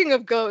speaking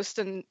of Ghost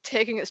and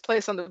taking his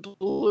place on the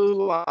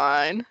blue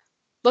line,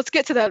 let's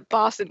get to that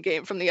Boston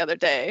game from the other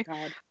day.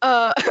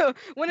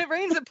 When it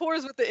rains, it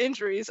pours with the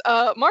injuries.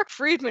 Mark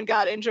Friedman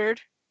got injured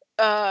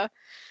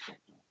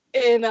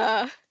in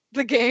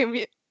the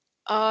game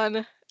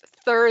on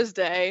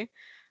Thursday.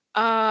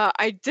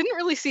 I didn't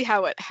really see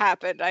how it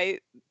happened.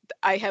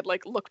 I had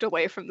looked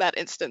away from that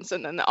instance,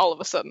 and then all of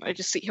a sudden I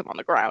just see him on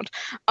the ground.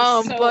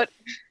 But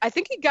I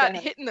think he got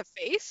hit in the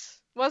face.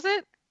 Was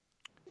it?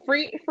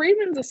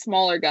 Friedman's a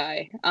smaller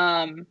guy.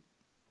 My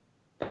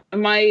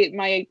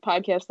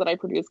podcast that I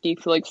produce,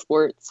 Geeks Who Like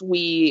Sports,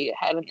 we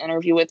had an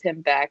interview with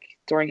him back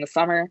during the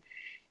summer,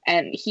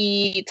 and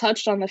he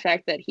touched on the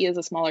fact that he is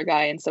a smaller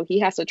guy, and so he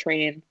has to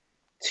train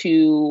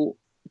to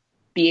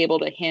be able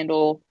to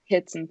handle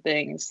hits and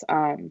things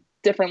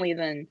differently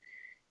than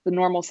the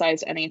normal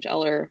sized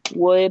NHLer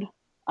would.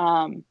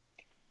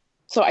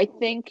 So I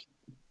think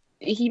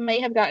he may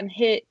have gotten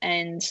hit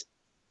and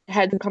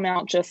had to come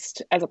out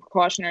just as a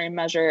precautionary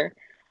measure.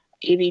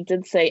 AV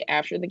did say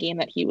after the game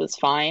that he was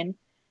fine.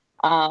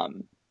 I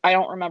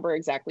don't remember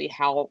exactly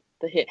how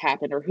the hit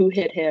happened or who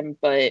hit him,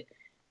 but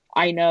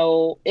I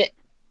know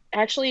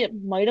Actually,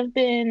 it might have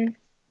been.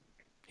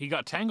 He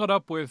got tangled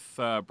up with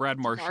Brad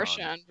Marchand.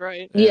 Marchand,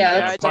 right? And,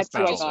 Yeah, I puck just,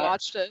 I just battle.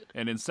 watched it.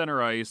 And in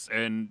center ice,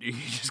 and he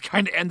just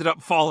kind of ended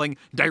up falling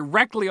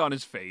directly on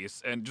his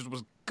face and just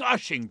was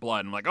gushing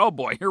blood. I'm like, oh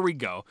boy, here we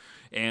go.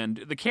 And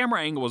the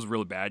camera angle was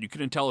really bad. You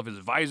couldn't tell if his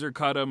visor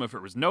cut him, if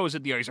it was nose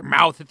hit the ice or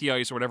mouth hit the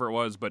ice or whatever it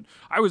was. But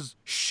I was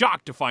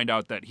shocked to find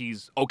out that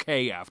he's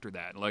okay after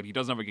that. Like, he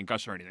doesn't have a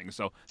concussion or anything.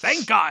 So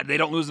thank God they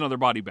don't lose another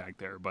body back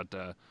there. But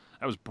that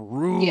was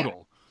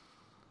brutal.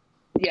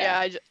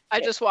 Yeah, I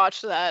just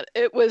watched that.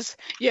 It was,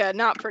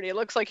 not pretty. It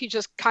looks like he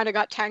just kind of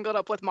got tangled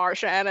up with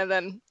Marchand and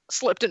then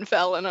slipped and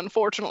fell, and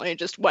unfortunately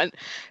just went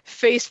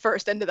face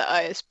first into the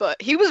ice.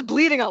 But he was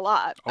bleeding a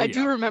lot. I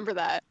do remember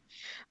that.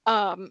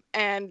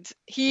 And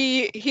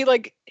he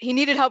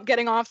needed help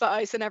getting off the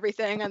ice and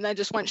everything, and then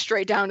just went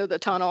straight down to the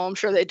tunnel. I'm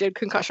sure they did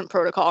concussion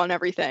protocol and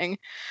everything.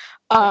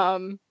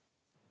 So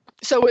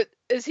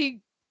is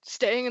he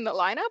staying in the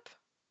lineup?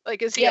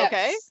 Like, is he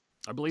okay?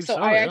 I believe so.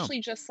 I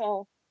actually just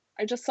saw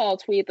a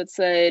tweet that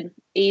said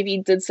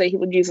AV did say he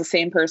would use the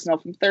same personnel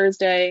from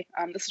Thursday.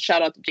 This is a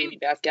shout out to Jamie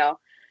Pascal.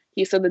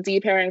 He said the D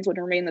pairings would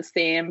remain the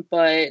same,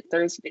 but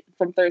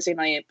from Thursday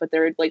night, but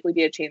there would likely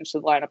be a change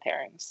to the lineup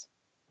pairings.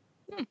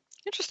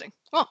 Interesting.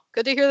 Well,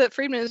 good to hear that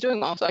Friedman is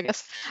doing well. So I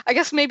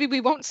guess maybe we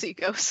won't see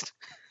Ghost.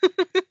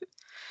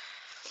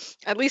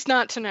 At least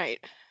not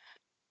tonight.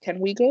 Can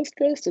we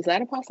ghost? Is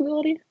that a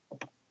possibility?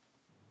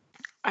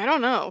 I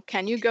don't know.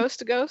 Can you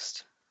ghost a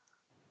ghost?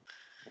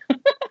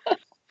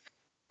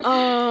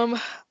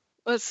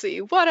 Let's see.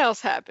 What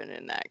else happened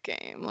in that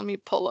game? Let me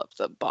pull up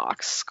the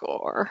box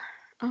score.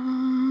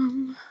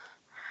 I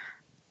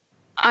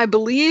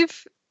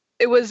believe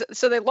it was,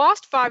 so they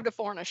lost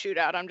 5-4 in a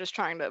shootout. I'm just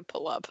trying to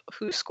pull up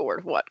who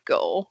scored what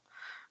goal.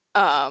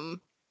 Let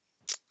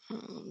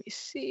me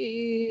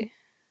see.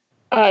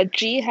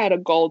 G had a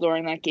goal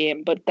during that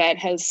game, but that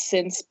has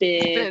since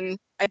been...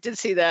 I did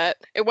see that.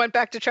 It went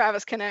back to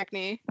Travis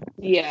Konechny.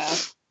 Yeah.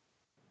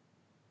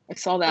 I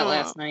saw that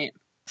last night.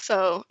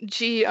 So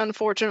G,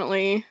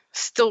 unfortunately,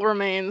 still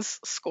remains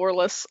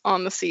scoreless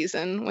on the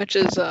season, which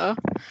is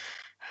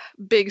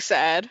big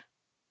sad.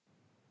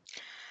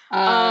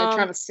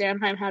 Travis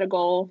Sanheim had a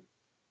goal.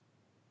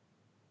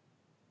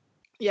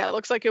 Yeah, it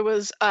looks like it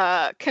was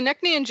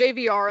Konechny and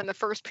JVR in the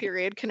first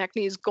period.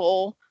 Konechny's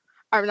goal,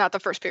 or not the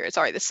first period,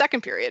 sorry, the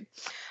second period.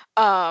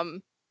 To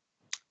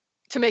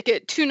make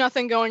it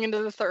 2-0 going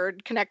into the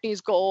third.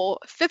 Konechny's goal,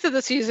 5th of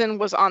the season,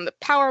 was on the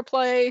power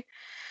play.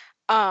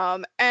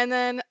 And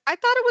then I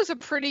thought it was a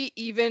pretty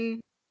even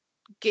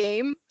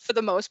game for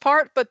the most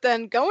part, but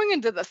then going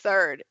into the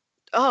third,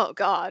 oh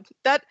God,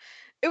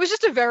 it was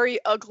just a very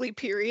ugly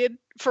period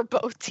for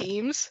both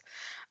teams.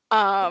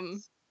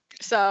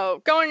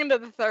 So going into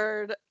the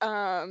third,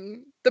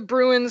 the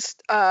Bruins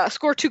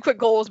scored 2 quick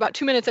goals about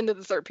 2 minutes into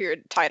the third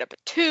period, tied up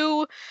at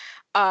 2.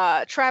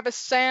 Travis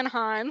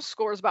Sanheim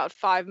scores about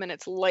 5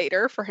 minutes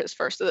later for his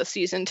first of the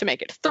season to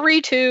make it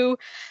 3-2.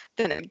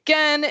 Then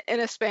again,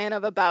 in a span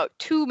of about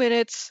 2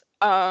 minutes,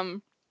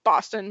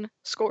 Boston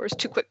scores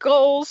 2 quick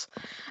goals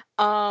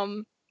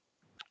to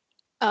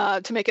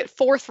make it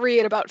 4-3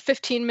 at about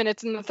 15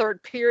 minutes in the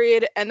third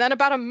period. And then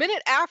about a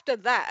minute after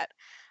that,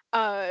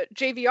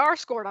 JVR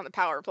scored on the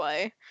power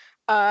play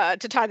to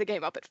tie the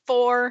game up at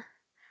 4.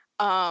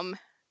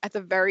 At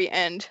the very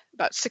end,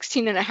 about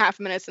 16 and a half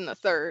minutes in the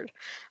third.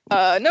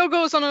 No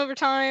goals on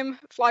overtime.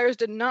 Flyers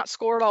did not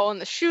score at all in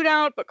the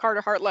shootout, but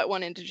Carter Hart let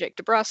one into Jake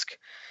DeBrusk.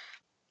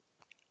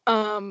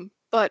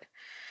 But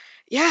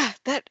yeah,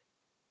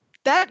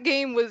 that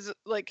game was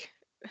like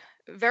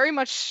very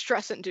much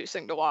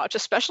stress-inducing to watch,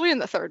 especially in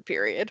the third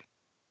period.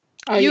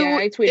 I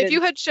tweeted. If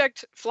you had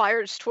checked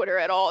Flyers Twitter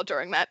at all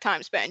during that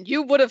time span,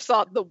 you would have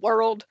thought the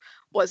world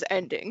was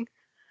ending.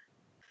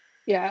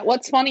 Yeah,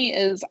 what's funny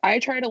is I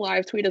try to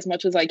live tweet as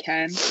much as I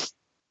can.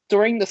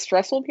 During the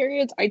stressful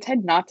periods, I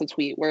tend not to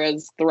tweet,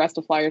 whereas the rest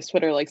of Flyers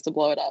Twitter likes to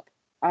blow it up.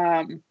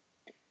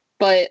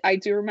 But I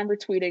do remember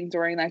tweeting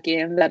during that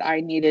game that I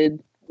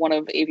needed one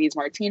of AV's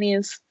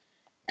martinis.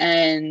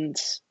 And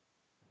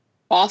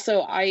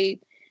also, I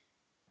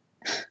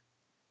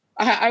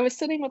was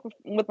sitting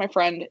with my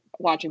friend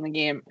watching the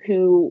game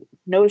who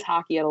knows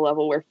hockey at a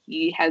level where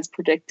he has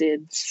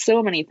predicted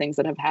so many things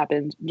that have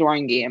happened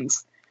during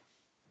games.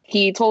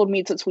 He told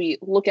me to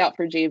tweet, "Look out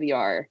for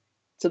JVR.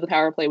 To the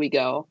power play we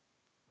go."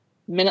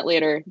 A minute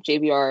later,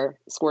 JVR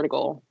scored a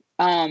goal.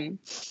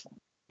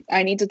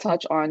 I need to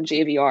touch on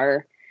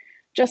JVR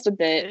just a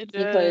bit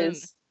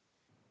because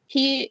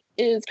he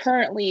is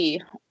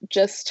currently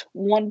just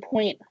 1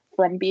 point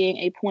from being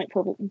a point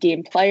per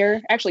game player.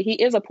 Actually, he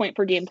is a point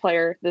per game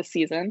player this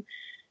season.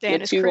 Dan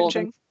with is 2 goals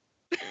cringing.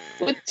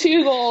 with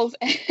 2 goals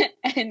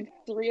and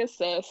 3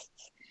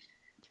 assists.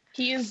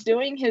 He is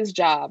doing his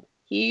job.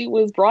 He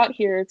was brought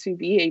here to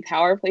be a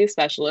power play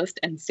specialist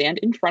and stand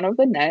in front of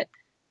the net,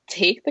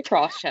 take the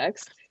cross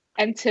checks,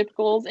 and tip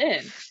goals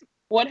in.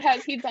 What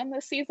has he done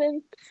this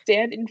season?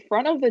 Stand in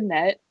front of the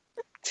net,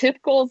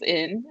 tip goals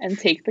in, and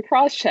take the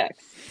cross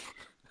checks.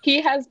 He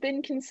has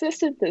been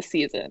consistent this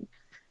season.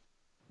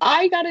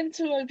 I got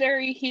into a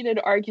very heated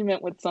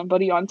argument with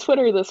somebody on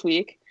Twitter this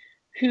week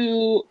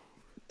who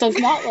does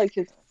not like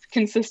his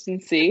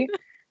consistency,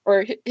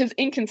 or his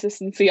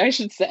inconsistency, I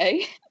should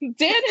say.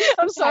 Dan is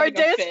I'm sorry,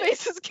 having a Dan's fit.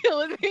 face is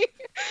killing me.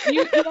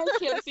 You guys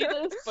can't see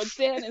this, but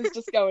Dan is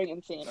just going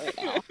insane right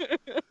now.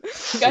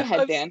 Go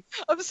ahead, Dan.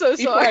 I'm so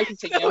Before sorry. I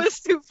continue. That was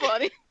too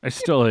funny. I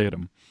still hate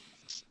him.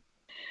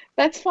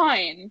 That's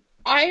fine.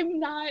 I'm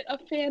not a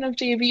fan of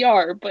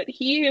JVR, but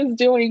he is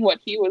doing what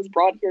he was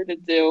brought here to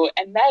do,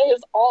 and that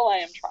is all I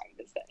am trying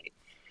to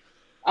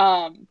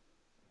say.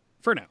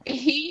 For now.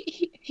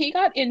 He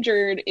got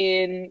injured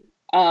in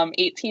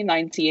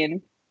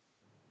 18-19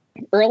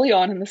 early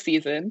on in the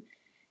season,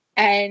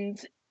 and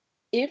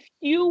if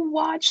you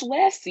watch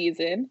last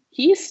season,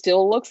 he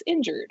still looks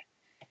injured.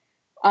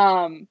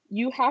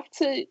 You have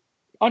to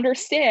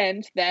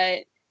understand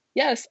that,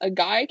 yes, a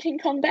guy can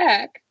come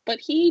back, but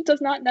he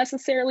does not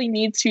necessarily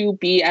need to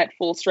be at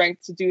full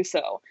strength to do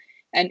so.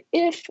 And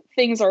if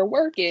things are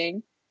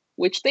working,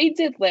 which they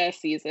did last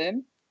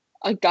season,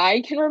 a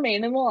guy can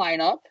remain in the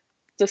lineup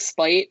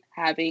despite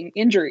having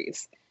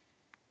injuries.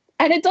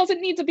 And it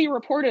doesn't need to be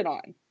reported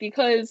on,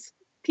 because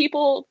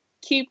people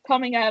keep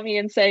coming at me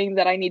and saying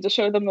that I need to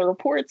show them the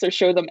reports or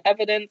show them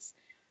evidence.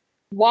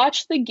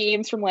 Watch the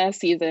games from last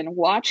season.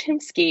 Watch him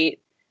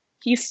skate.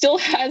 He still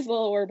has the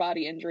lower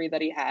body injury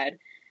that he had.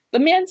 The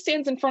man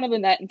stands in front of the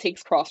net and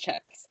takes cross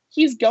checks.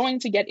 He's going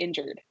to get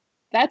injured.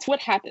 That's what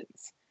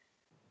happens.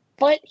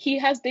 But he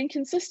has been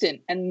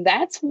consistent, and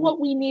that's what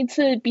we need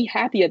to be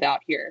happy about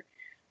here.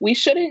 We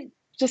shouldn't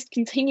just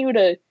continue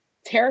to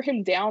tear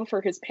him down for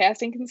his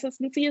past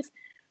inconsistencies.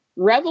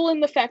 Revel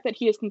in the fact that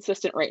he is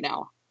consistent right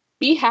now.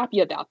 Be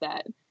happy about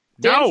that.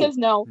 Dan says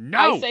no.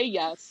 I say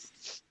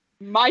yes.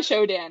 My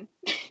show, Dan.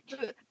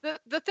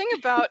 The thing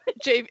about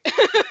the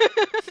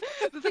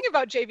thing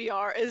about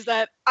JVR is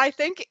that I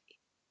think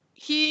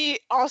he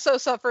also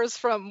suffers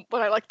from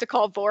what I like to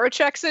call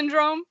Voracek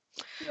syndrome,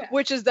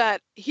 which is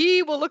that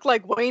he will look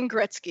like Wayne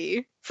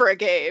Gretzky for a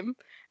game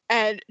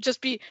and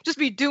just be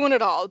doing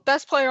it all,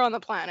 best player on the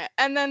planet,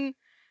 and then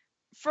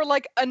for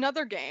like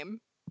another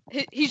game,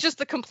 he's just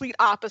the complete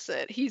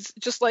opposite. He's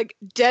just like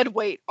dead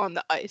weight on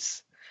the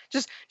ice,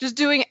 just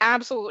doing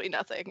absolutely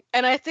nothing.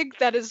 And I think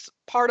that is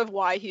part of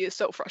why he is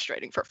so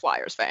frustrating for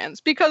Flyers fans,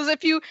 because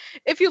if you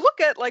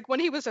look at like when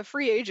he was a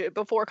free agent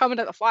before coming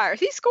to the Flyers,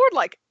 he scored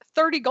like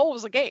 30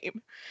 goals a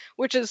game,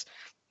 which is,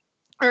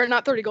 or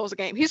not 30 goals a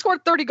game. He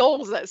scored 30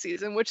 goals that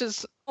season, which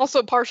is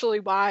also partially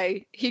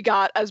why he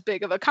got as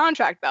big of a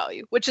contract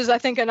value, which is, I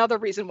think, another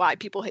reason why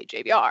people hate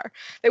JVR.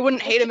 They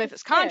wouldn't hate him if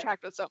his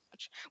contract was so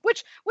much,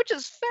 which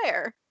is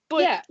fair.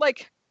 But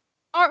like,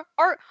 our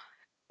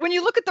when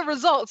you look at the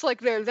results,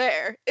 like they're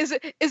there. Is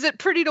it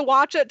pretty to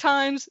watch at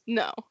times?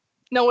 No,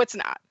 it's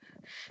not.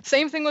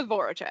 Same thing with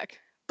Voracek.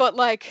 But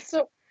like,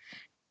 so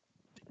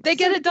they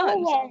get it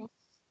done.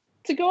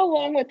 To go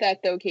along with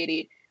that, though,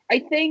 Katie, I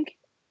think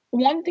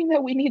one thing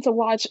that we need to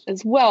watch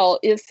as well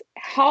is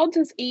how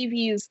does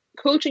AV's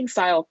coaching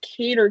style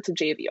cater to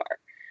JVR?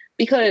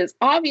 Because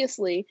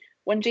obviously,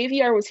 when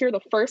JVR was here the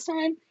first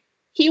time,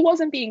 he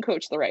wasn't being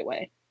coached the right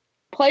way.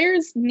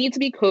 Players need to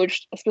be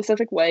coached a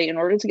specific way in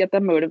order to get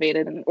them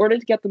motivated, and in order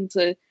to get them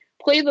to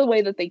play the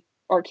way that they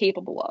are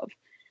capable of.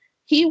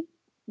 He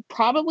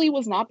probably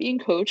was not being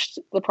coached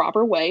the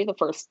proper way the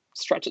first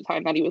stretch of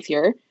time that he was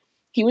here.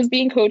 He was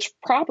being coached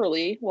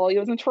properly while he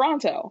was in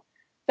Toronto.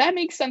 That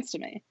makes sense to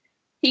me.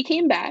 He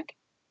came back.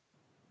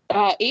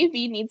 AV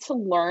needs to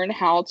learn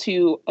how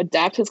to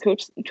adapt his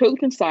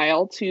coaching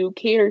style to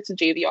cater to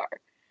JVR.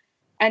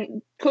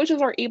 And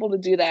coaches are able to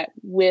do that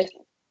with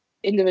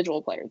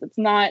individual players. It's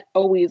not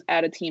always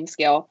at a team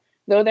scale,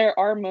 though there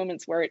are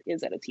moments where it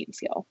is at a team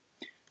scale.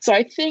 So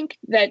I think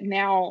that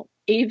now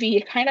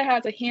AV kind of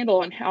has a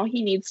handle on how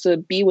he needs to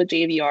be with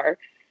JVR,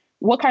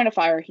 what kind of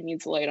fire he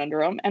needs to light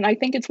under him, and I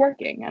think it's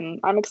working, and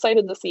I'm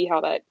excited to see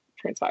how that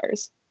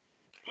transpires.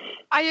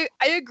 I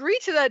agree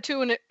to that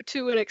to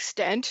an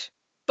extent,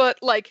 but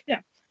like,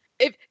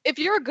 if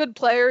you're a good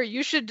player,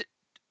 you should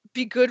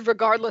be good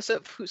regardless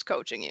of who's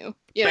coaching you.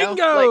 You know,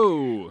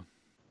 Bingo!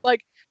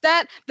 Like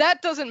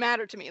that doesn't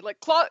matter to me. Like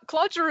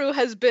Claude Giroux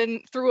has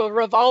been through a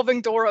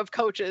revolving door of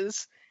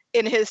coaches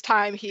in his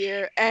time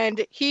here,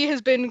 and he has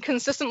been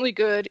consistently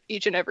good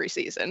each and every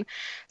season.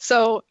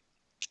 So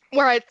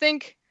where I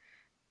think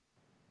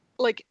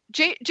like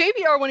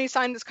JVR, when he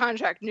signed this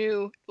contract,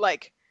 knew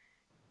like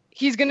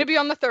he's going to be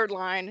on the third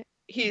line.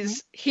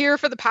 He's here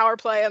for the power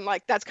play, and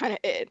like that's kind of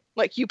it.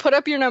 Like you put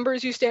up your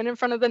numbers, you stand in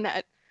front of the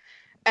net,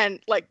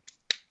 and like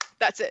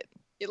that's it.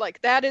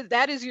 Like that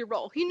is your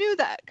role. He knew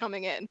that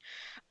coming in.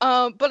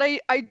 But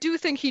I do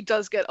think he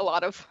does get a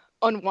lot of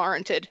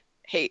unwarranted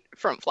hate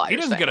from Flyers He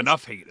doesn't fans. get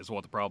enough hate is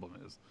what the problem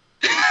is.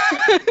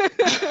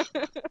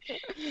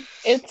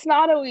 It's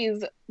not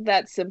always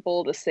that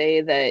simple to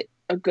say that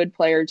a good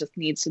player just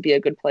needs to be a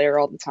good player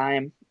all the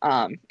time.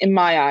 In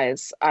my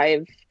eyes,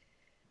 I've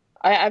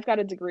got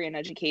a degree in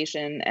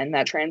education, and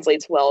that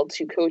translates well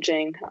to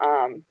coaching,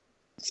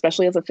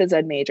 especially as a phys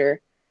ed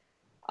major.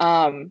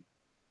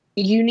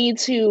 You need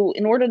to,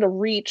 in order to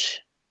reach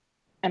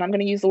and I'm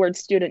going to use the word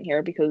student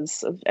here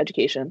because of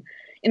education,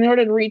 in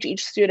order to reach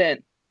each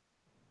student,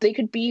 they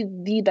could be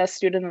the best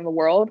student in the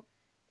world.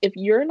 If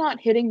you're not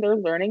hitting their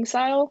learning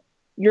style,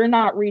 you're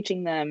not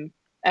reaching them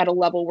at a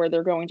level where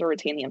they're going to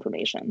retain the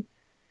information.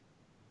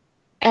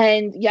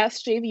 And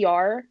yes,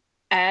 JVR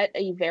at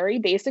a very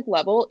basic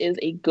level is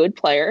a good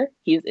player.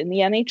 He's in the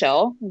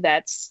NHL.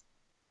 That's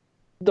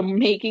the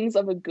makings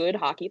of a good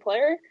hockey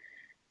player.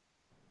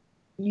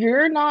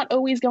 You're not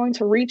always going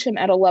to reach him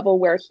at a level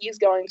where he's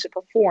going to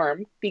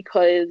perform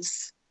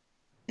because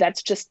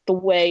that's just the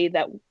way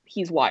that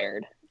he's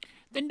wired.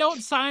 Then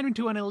don't sign him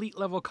to an elite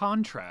level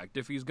contract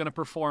if he's going to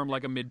perform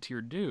like a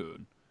mid-tier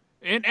dude.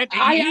 And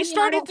he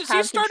started the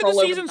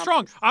season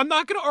strong. I'm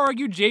not going to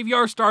argue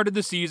JVR started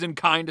the season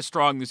kind of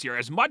strong this year,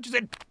 as much as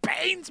it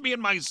pains me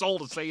in my soul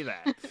to say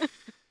that.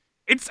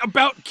 It's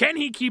about, can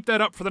he keep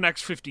that up for the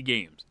next 50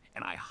 games?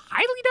 And I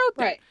highly doubt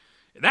that. Right.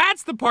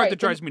 That's the part that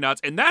drives me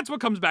nuts, and that's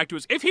what comes back to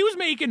us. If he was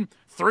making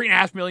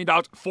 $3.5 million,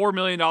 $4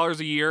 million a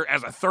year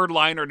as a third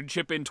liner to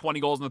chip in 20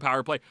 goals in the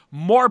power play,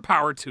 more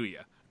power to you.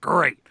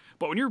 Great.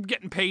 But when you're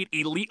getting paid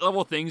elite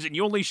level things and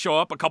you only show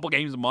up a couple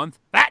games a month,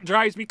 that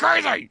drives me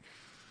crazy.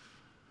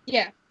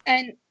 Yeah,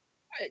 and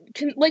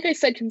like I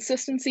said,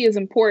 consistency is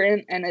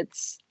important, and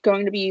it's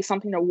going to be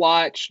something to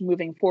watch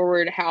moving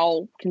forward,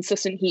 how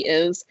consistent he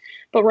is.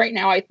 But right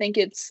now, I think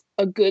it's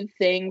a good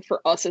thing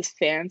for us as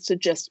fans to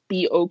just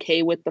be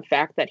okay with the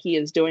fact that he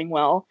is doing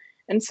well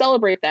and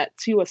celebrate that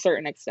to a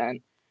certain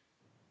extent.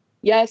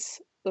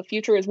 Yes, the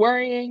future is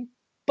worrying,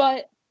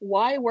 but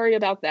why worry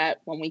about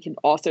that when we can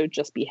also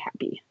just be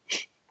happy?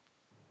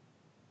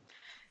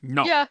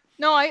 No. Yeah,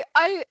 no, I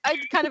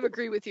kind of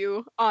agree with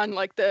you on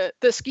like the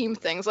scheme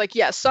things. Like,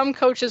 yes, some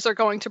coaches are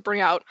going to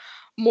bring out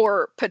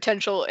more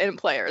potential in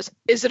players.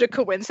 Is it a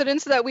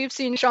coincidence that we've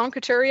seen Sean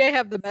Couturier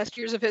have the best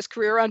years of his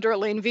career under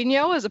Alain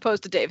Vigneault as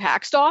opposed to Dave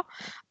Hackstall?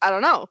 I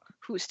don't know.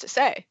 Who's to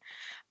say?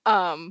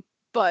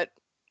 But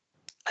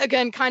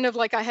again, kind of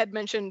like I had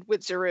mentioned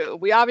with Giroux,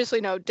 we obviously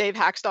know Dave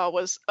Hackstall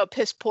was a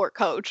piss poor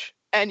coach,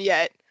 and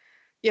yet,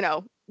 you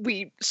know,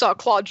 we saw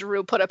Claude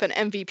Giroux put up an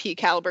MVP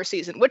caliber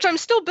season, which I'm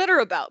still bitter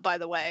about, by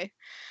the way.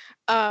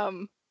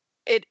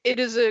 It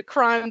is a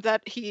crime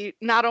that he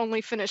not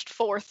only finished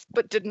fourth,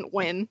 but didn't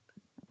win.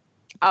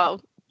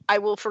 I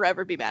will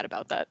forever be mad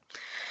about that.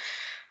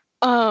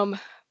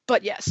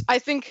 But yes, I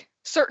think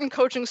certain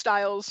coaching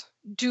styles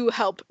do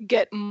help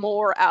get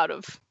more out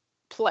of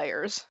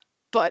players,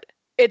 but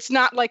it's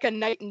not like a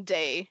night and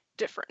day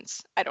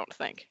difference, I don't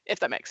think, if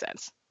that makes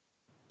sense.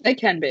 It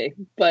can be,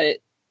 but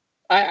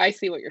I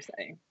see what you're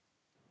saying.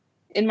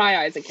 In my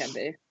eyes, it can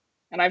be.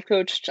 And I've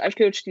coached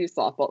youth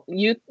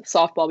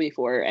softball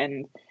before,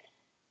 and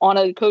on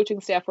a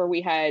coaching staff where we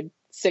had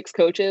 6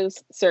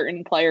 coaches,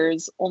 certain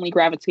players only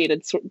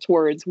gravitated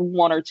towards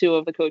one or two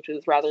of the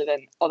coaches rather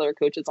than other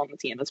coaches on the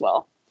team as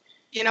well.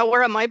 You know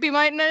where it might be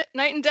night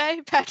and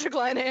day? Patrick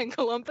Laine and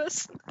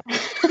Columbus.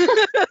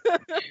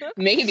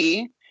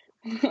 Maybe.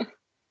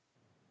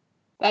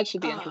 That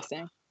should be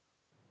interesting.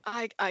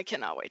 I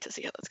cannot wait to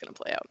see how that's going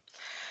to play out.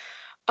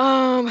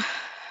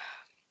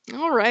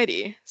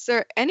 Alrighty. Is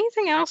there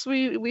anything else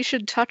we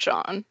should touch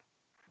on?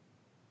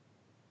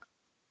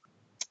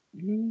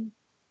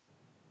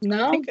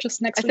 No,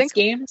 just next week's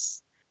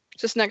games.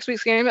 Just next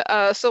week's game.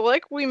 So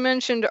like we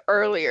mentioned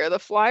earlier, the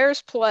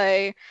Flyers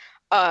play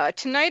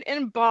tonight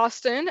in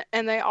Boston,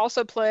 and they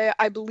also play,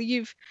 I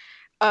believe,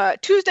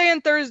 Tuesday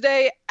and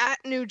Thursday at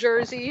New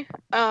Jersey.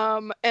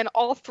 And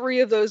all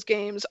 3 of those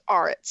games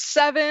are at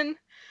 7.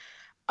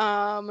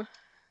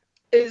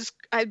 Is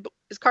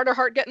Carter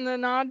Hart getting the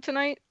nod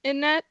tonight in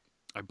net?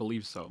 I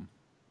believe so.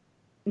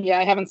 Yeah,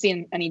 I haven't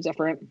seen any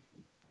different.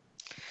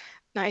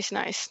 Nice.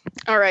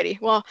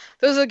 Alrighty. Well,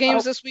 those are the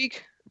games this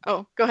week.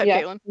 Oh, go ahead,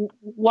 Caitlin.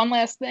 One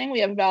last thing.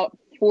 We have about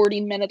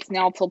 40 minutes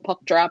now till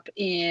puck drop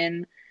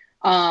in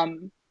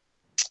the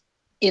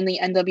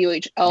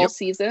NWHL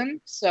season.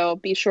 So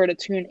be sure to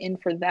tune in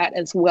for that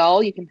as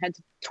well. You can head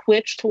to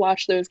Twitch to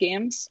watch those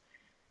games.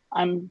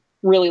 I'm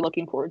really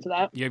looking forward to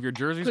that. You have your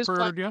jerseys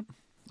pre-ordered yet?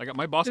 I got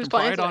my Boston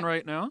Pride on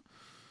right now.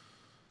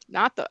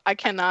 I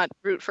cannot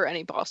root for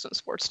any Boston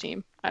sports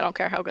team. I don't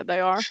care how good they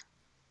are.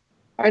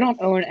 I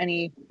don't own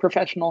any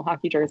professional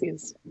hockey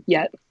jerseys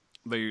yet.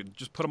 They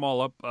just put them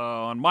all up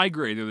on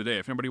MyGray the other day.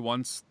 If anybody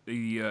wants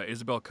the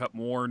Isabel Cup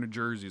worn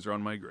jerseys, are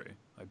on MyGray.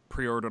 I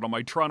pre-ordered on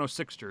my Toronto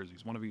 6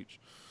 jerseys, one of each.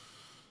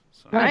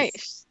 So,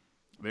 nice.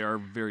 They are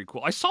very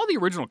cool. I saw the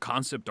original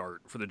concept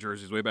art for the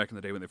jerseys way back in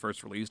the day when they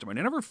first released them. I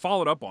never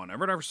followed up on it. I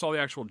never saw the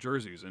actual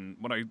jerseys. And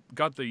when I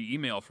got the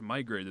email from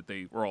MyGray that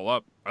they were all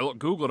up, I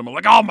Googled them. I'm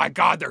like, oh my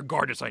God, they're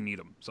gorgeous. I need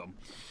them. So.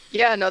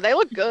 Yeah, no, they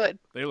look good.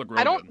 They look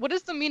real good. What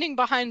is the meaning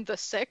behind the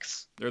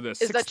 6? They're the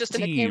 6th Is that just a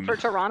nickname for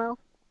Toronto?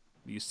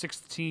 The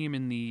 6th team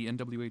in the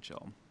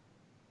NWHL.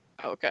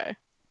 Okay.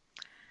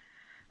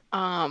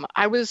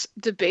 I was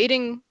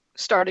debating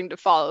starting to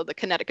follow the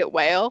Connecticut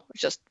Whale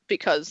just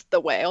because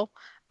the whale.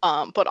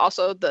 But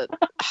also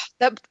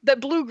that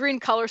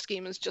blue-green color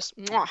scheme is just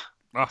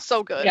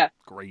so good. Yeah,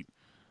 great.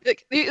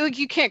 Like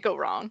you can't go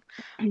wrong.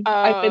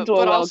 I've been to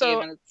a whale game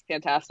and it's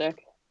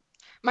fantastic.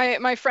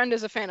 My friend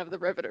is a fan of the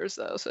Riveters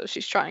though, so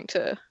she's trying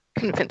to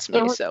convince me.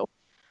 The- So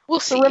we'll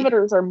see. The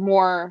Riveters are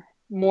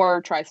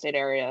more tri-state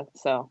area,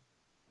 so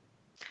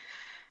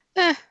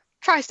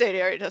Tri-state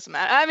area doesn't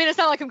matter. I mean, it's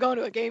not like I'm going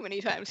to a game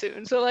anytime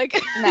soon. So like,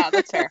 no,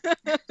 that's fair.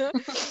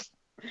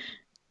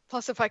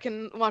 Plus, if I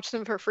can watch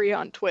them for free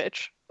on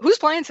Twitch. Who's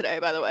playing today,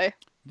 by the way?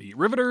 The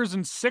Riveters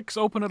and 6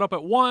 open it up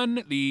at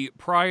 1. The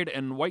Pride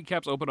and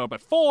Whitecaps open up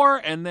at 4.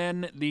 And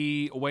then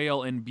the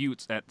Whale and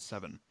Buttes at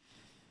 7.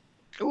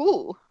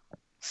 Ooh,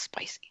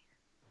 spicy.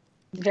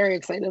 Very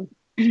excited.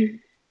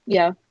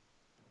 Yeah.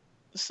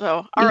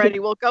 So, alrighty,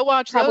 we'll go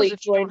watch probably those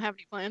if you don't have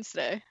any plans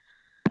today.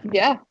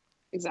 Yeah,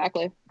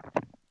 exactly.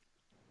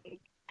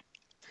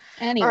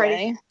 Anyway.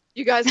 Alrighty.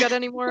 You guys got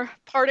any more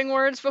parting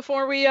words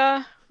before we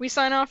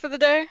sign off for the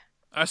day?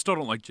 I still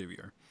don't like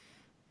JVR.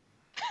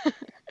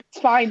 It's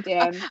fine,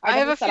 Dan. I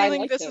have a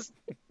feeling this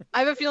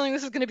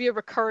is going to be a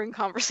recurring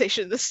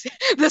conversation this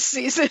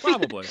season.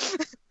 Probably.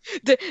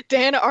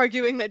 Dan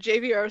arguing that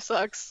JVR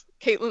sucks,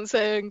 Caitlin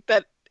saying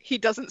that he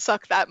doesn't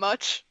suck that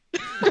much.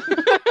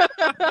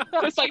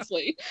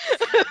 Precisely.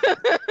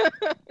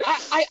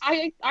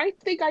 I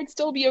think I'd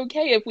still be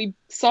okay if we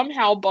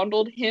somehow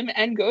bundled him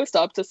and Ghost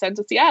up to send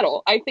to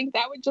Seattle. I think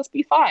that would just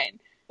be fine.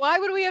 Why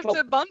would we have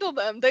to bundle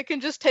them? They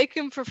can just take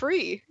him for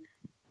free.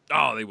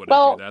 Oh, they wouldn't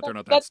do that. They're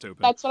not that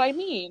stupid. That's what I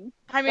mean.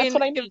 I mean, that's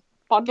what I mean.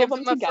 Bundle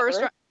them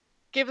together.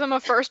 Give them a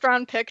first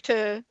round pick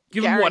to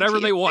give them whatever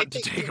they want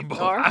to take them both.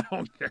 I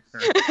don't care.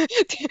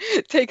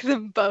 Take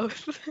them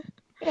both.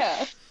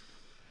 Yeah.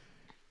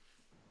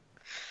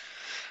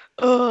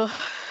 Oh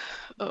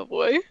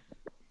boy.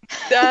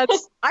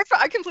 That's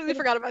I completely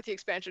forgot about the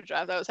expansion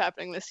draft that was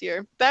happening this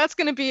year. That's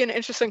going to be an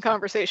interesting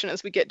conversation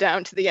as we get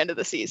down to the end of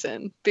the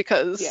season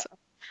because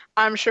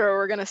I'm sure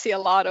we're going to see a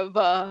lot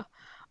of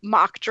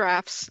mock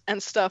drafts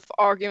and stuff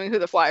arguing who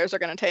the Flyers are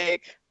going to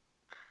take.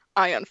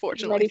 I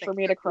unfortunately ready for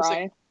me to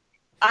cry.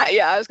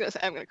 I was going to say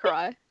I'm going to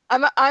cry.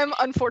 I'm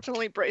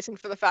unfortunately bracing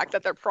for the fact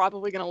that they're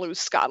probably going to lose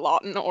Scott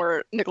Lawton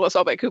or Nicolas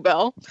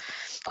Aube-Kubel,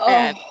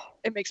 and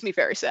it makes me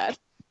very sad.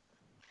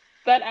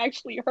 That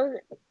actually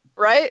hurt.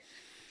 Right?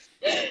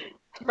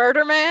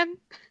 Murder Man?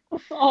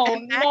 Oh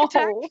no.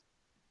 Attack?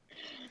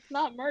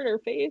 Not Murder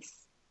Face.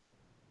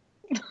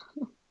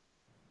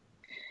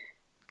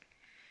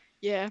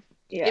 Yeah.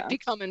 It be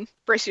coming.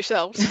 Brace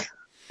yourselves.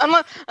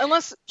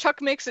 Unless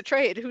Chuck makes a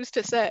trade, who's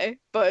to say?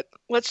 But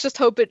let's just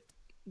hope it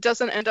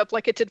doesn't end up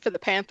like it did for the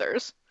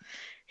Panthers.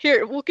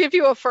 Here, we'll give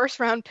you a first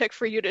round pick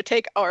for you to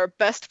take our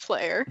best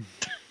player.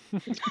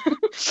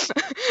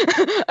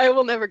 I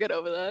will never get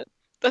over that.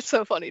 That's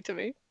so funny to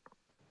me.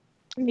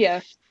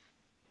 Yeah.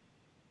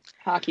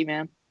 Hockey,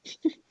 man.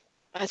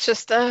 That's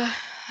just the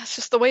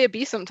way it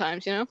be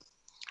sometimes, you know?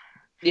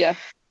 Yeah.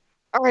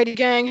 Alrighty,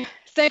 gang.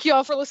 Thank you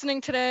all for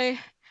listening today.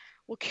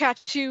 We'll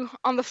catch you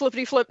on the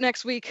flippity flip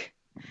next week.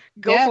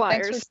 Go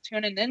Flyers. Thanks for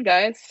tuning in,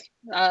 guys.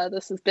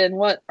 This has been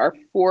our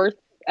 4th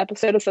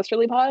episode of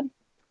Sisterly Pod?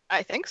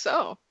 I think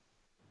so.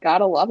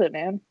 Gotta love it,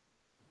 man.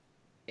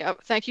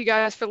 Yep. Thank you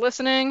guys for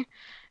listening,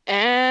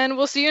 and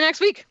we'll see you next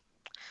week.